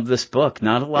pacing of this book.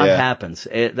 Not a lot happens.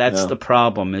 That's the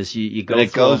problem, is you go. And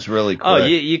it goes really quick. Oh,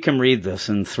 you can read this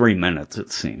in 3 minutes,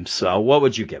 it seems. So what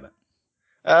would you give it?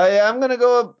 I'm going to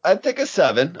go, I think a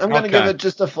 7. I'm going to give it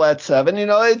just a flat 7.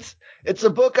 It's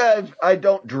a book I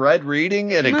don't dread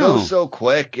reading, and it goes so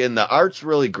quick, and the art's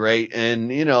really great.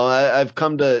 And, I've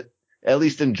come to at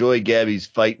least enjoy Gabby's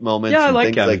fight moments and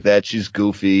things Gabby. Like that. She's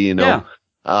goofy, Yeah.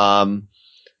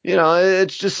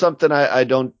 It's just something I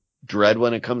don't dread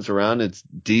when it comes around. It's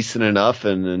decent enough,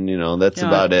 and that's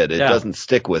about it. It doesn't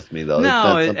stick with me, though.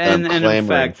 No, and in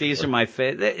fact, these are my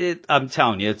favorite. I'm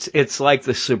telling you, it's like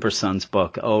the Super Sons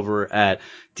book over at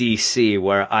DC,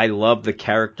 where I love the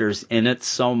characters in it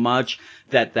so much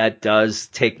that does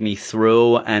take me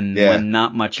through, and when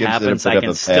not much happens, I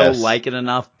can still like it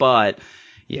enough, but...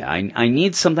 Yeah, I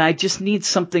need something. I just need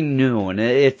something new. And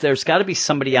if there's got to be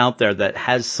somebody out there that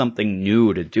has something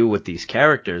new to do with these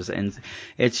characters, and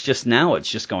it's just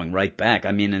going right back.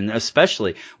 I mean, and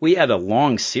especially we had a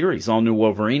long series, All New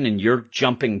Wolverine, and you're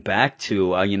jumping back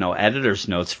to, editor's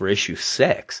notes for issue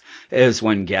 6 is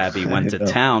when Gabby went to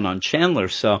town on Chandler.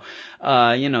 So,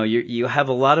 you have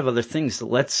a lot of other things.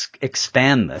 Let's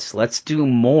expand this. Let's do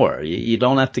more. You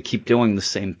don't have to keep doing the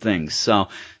same things. So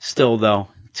still though,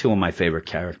 2 of my favorite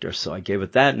characters, so I gave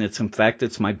it that, and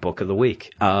it's my book of the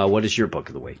week. What is your book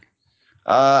of the week?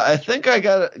 I think I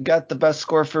got the best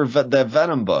score for the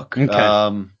Venom book.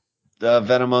 Okay.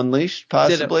 Venom Unleashed,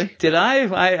 possibly. Did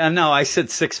I? No, I said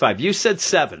 6.5. You said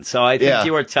 7, so I think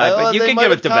you were tied. But you can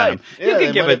give it to Venom.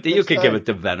 You can give it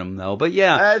to Venom, though. But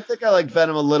yeah, I think I like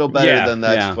Venom a little better than the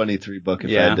X-23 book. If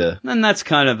I had to, and that's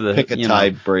kind of pick a tie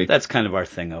break. That's kind of our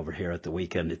thing over here at the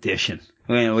Weekend Edition.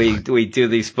 We do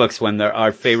these books when they're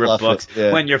our favorite books.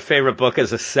 Yeah. When your favorite book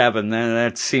is a 7, then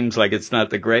that seems like it's not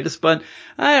the greatest. But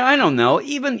I don't know.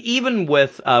 Even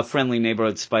with Friendly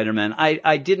Neighborhood Spider-Man,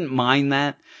 I didn't mind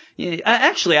that.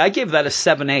 Actually, I gave that a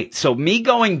 7.8. So me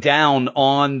going down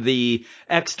on the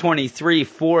X-23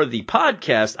 for the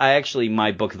podcast,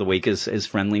 my book of the week is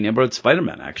Friendly Neighborhood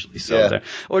Spider-Man, actually. So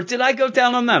or did I go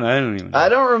down on that? I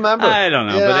don't remember. I don't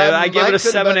know, but I gave it a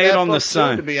 7.8 on the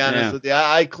Sun. To be honest with you,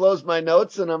 I closed my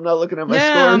notes and I'm not looking at my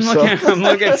score. I'm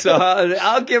looking. So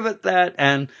I'll give it that,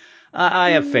 and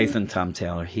I have faith in Tom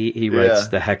Taylor. He writes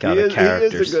the heck out of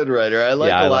characters. He is a good writer. I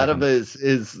like a lot of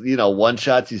his one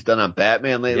shots he's done on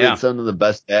Batman lately. It's some of the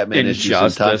best Batman issues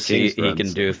in Tom King's he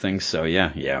can do things. So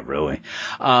yeah, really.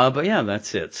 But yeah,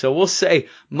 that's it. So we'll say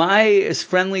my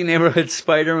friendly neighborhood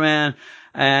Spider-Man.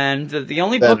 And the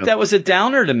only book that was a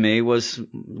downer to me was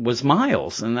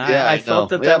Miles, and I thought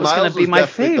that was going to be my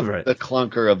favorite. The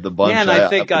clunker of the bunch. Yeah, and I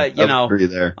think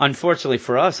unfortunately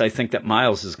for us, I think that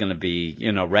Miles is going to be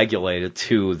regulated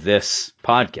to this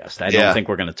podcast. I don't think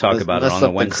we're going to talk about it on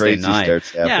the Wednesday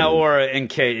night. Yeah, or in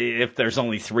case if there's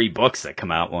only 3 books that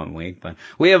come out one week, but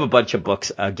we have a bunch of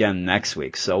books again next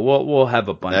week, so we'll have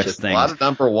a bunch of things. A lot of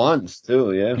number ones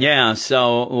too. Yeah. Yeah,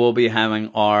 so we'll be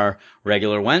having our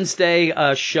regular Wednesday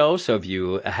show. So if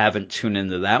you haven't tuned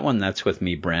into that one, that's with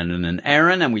me, Brandon, and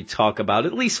Aaron, and we talk about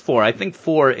at least 4. I think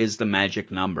 4 is the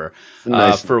magic number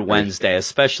for Wednesday,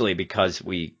 especially because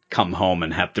we come home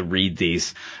and have to read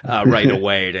these right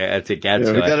away to get to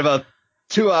it. We got about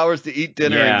 2 hours to eat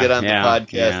dinner and get on the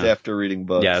podcast after reading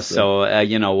books. Yeah, so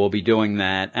we'll be doing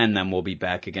that, and then we'll be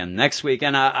back again next week.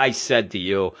 And I said to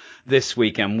you this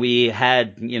weekend, we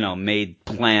had, made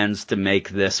plans to make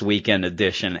this weekend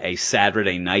edition a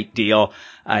Saturday night deal.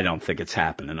 I don't think it's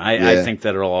happening. I think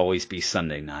that it'll always be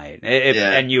Sunday night.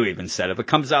 And you even said if it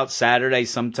comes out Saturday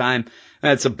sometime,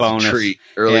 that's a bonus. It's a treat.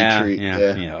 Early treat.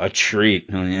 Yeah, a treat,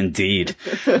 indeed.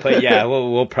 But yeah,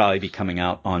 we'll probably be coming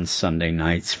out on Sunday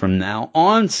nights from now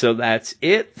on. So that's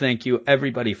it. Thank you,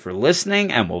 everybody, for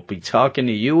listening, and we'll be talking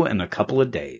to you in a couple of days.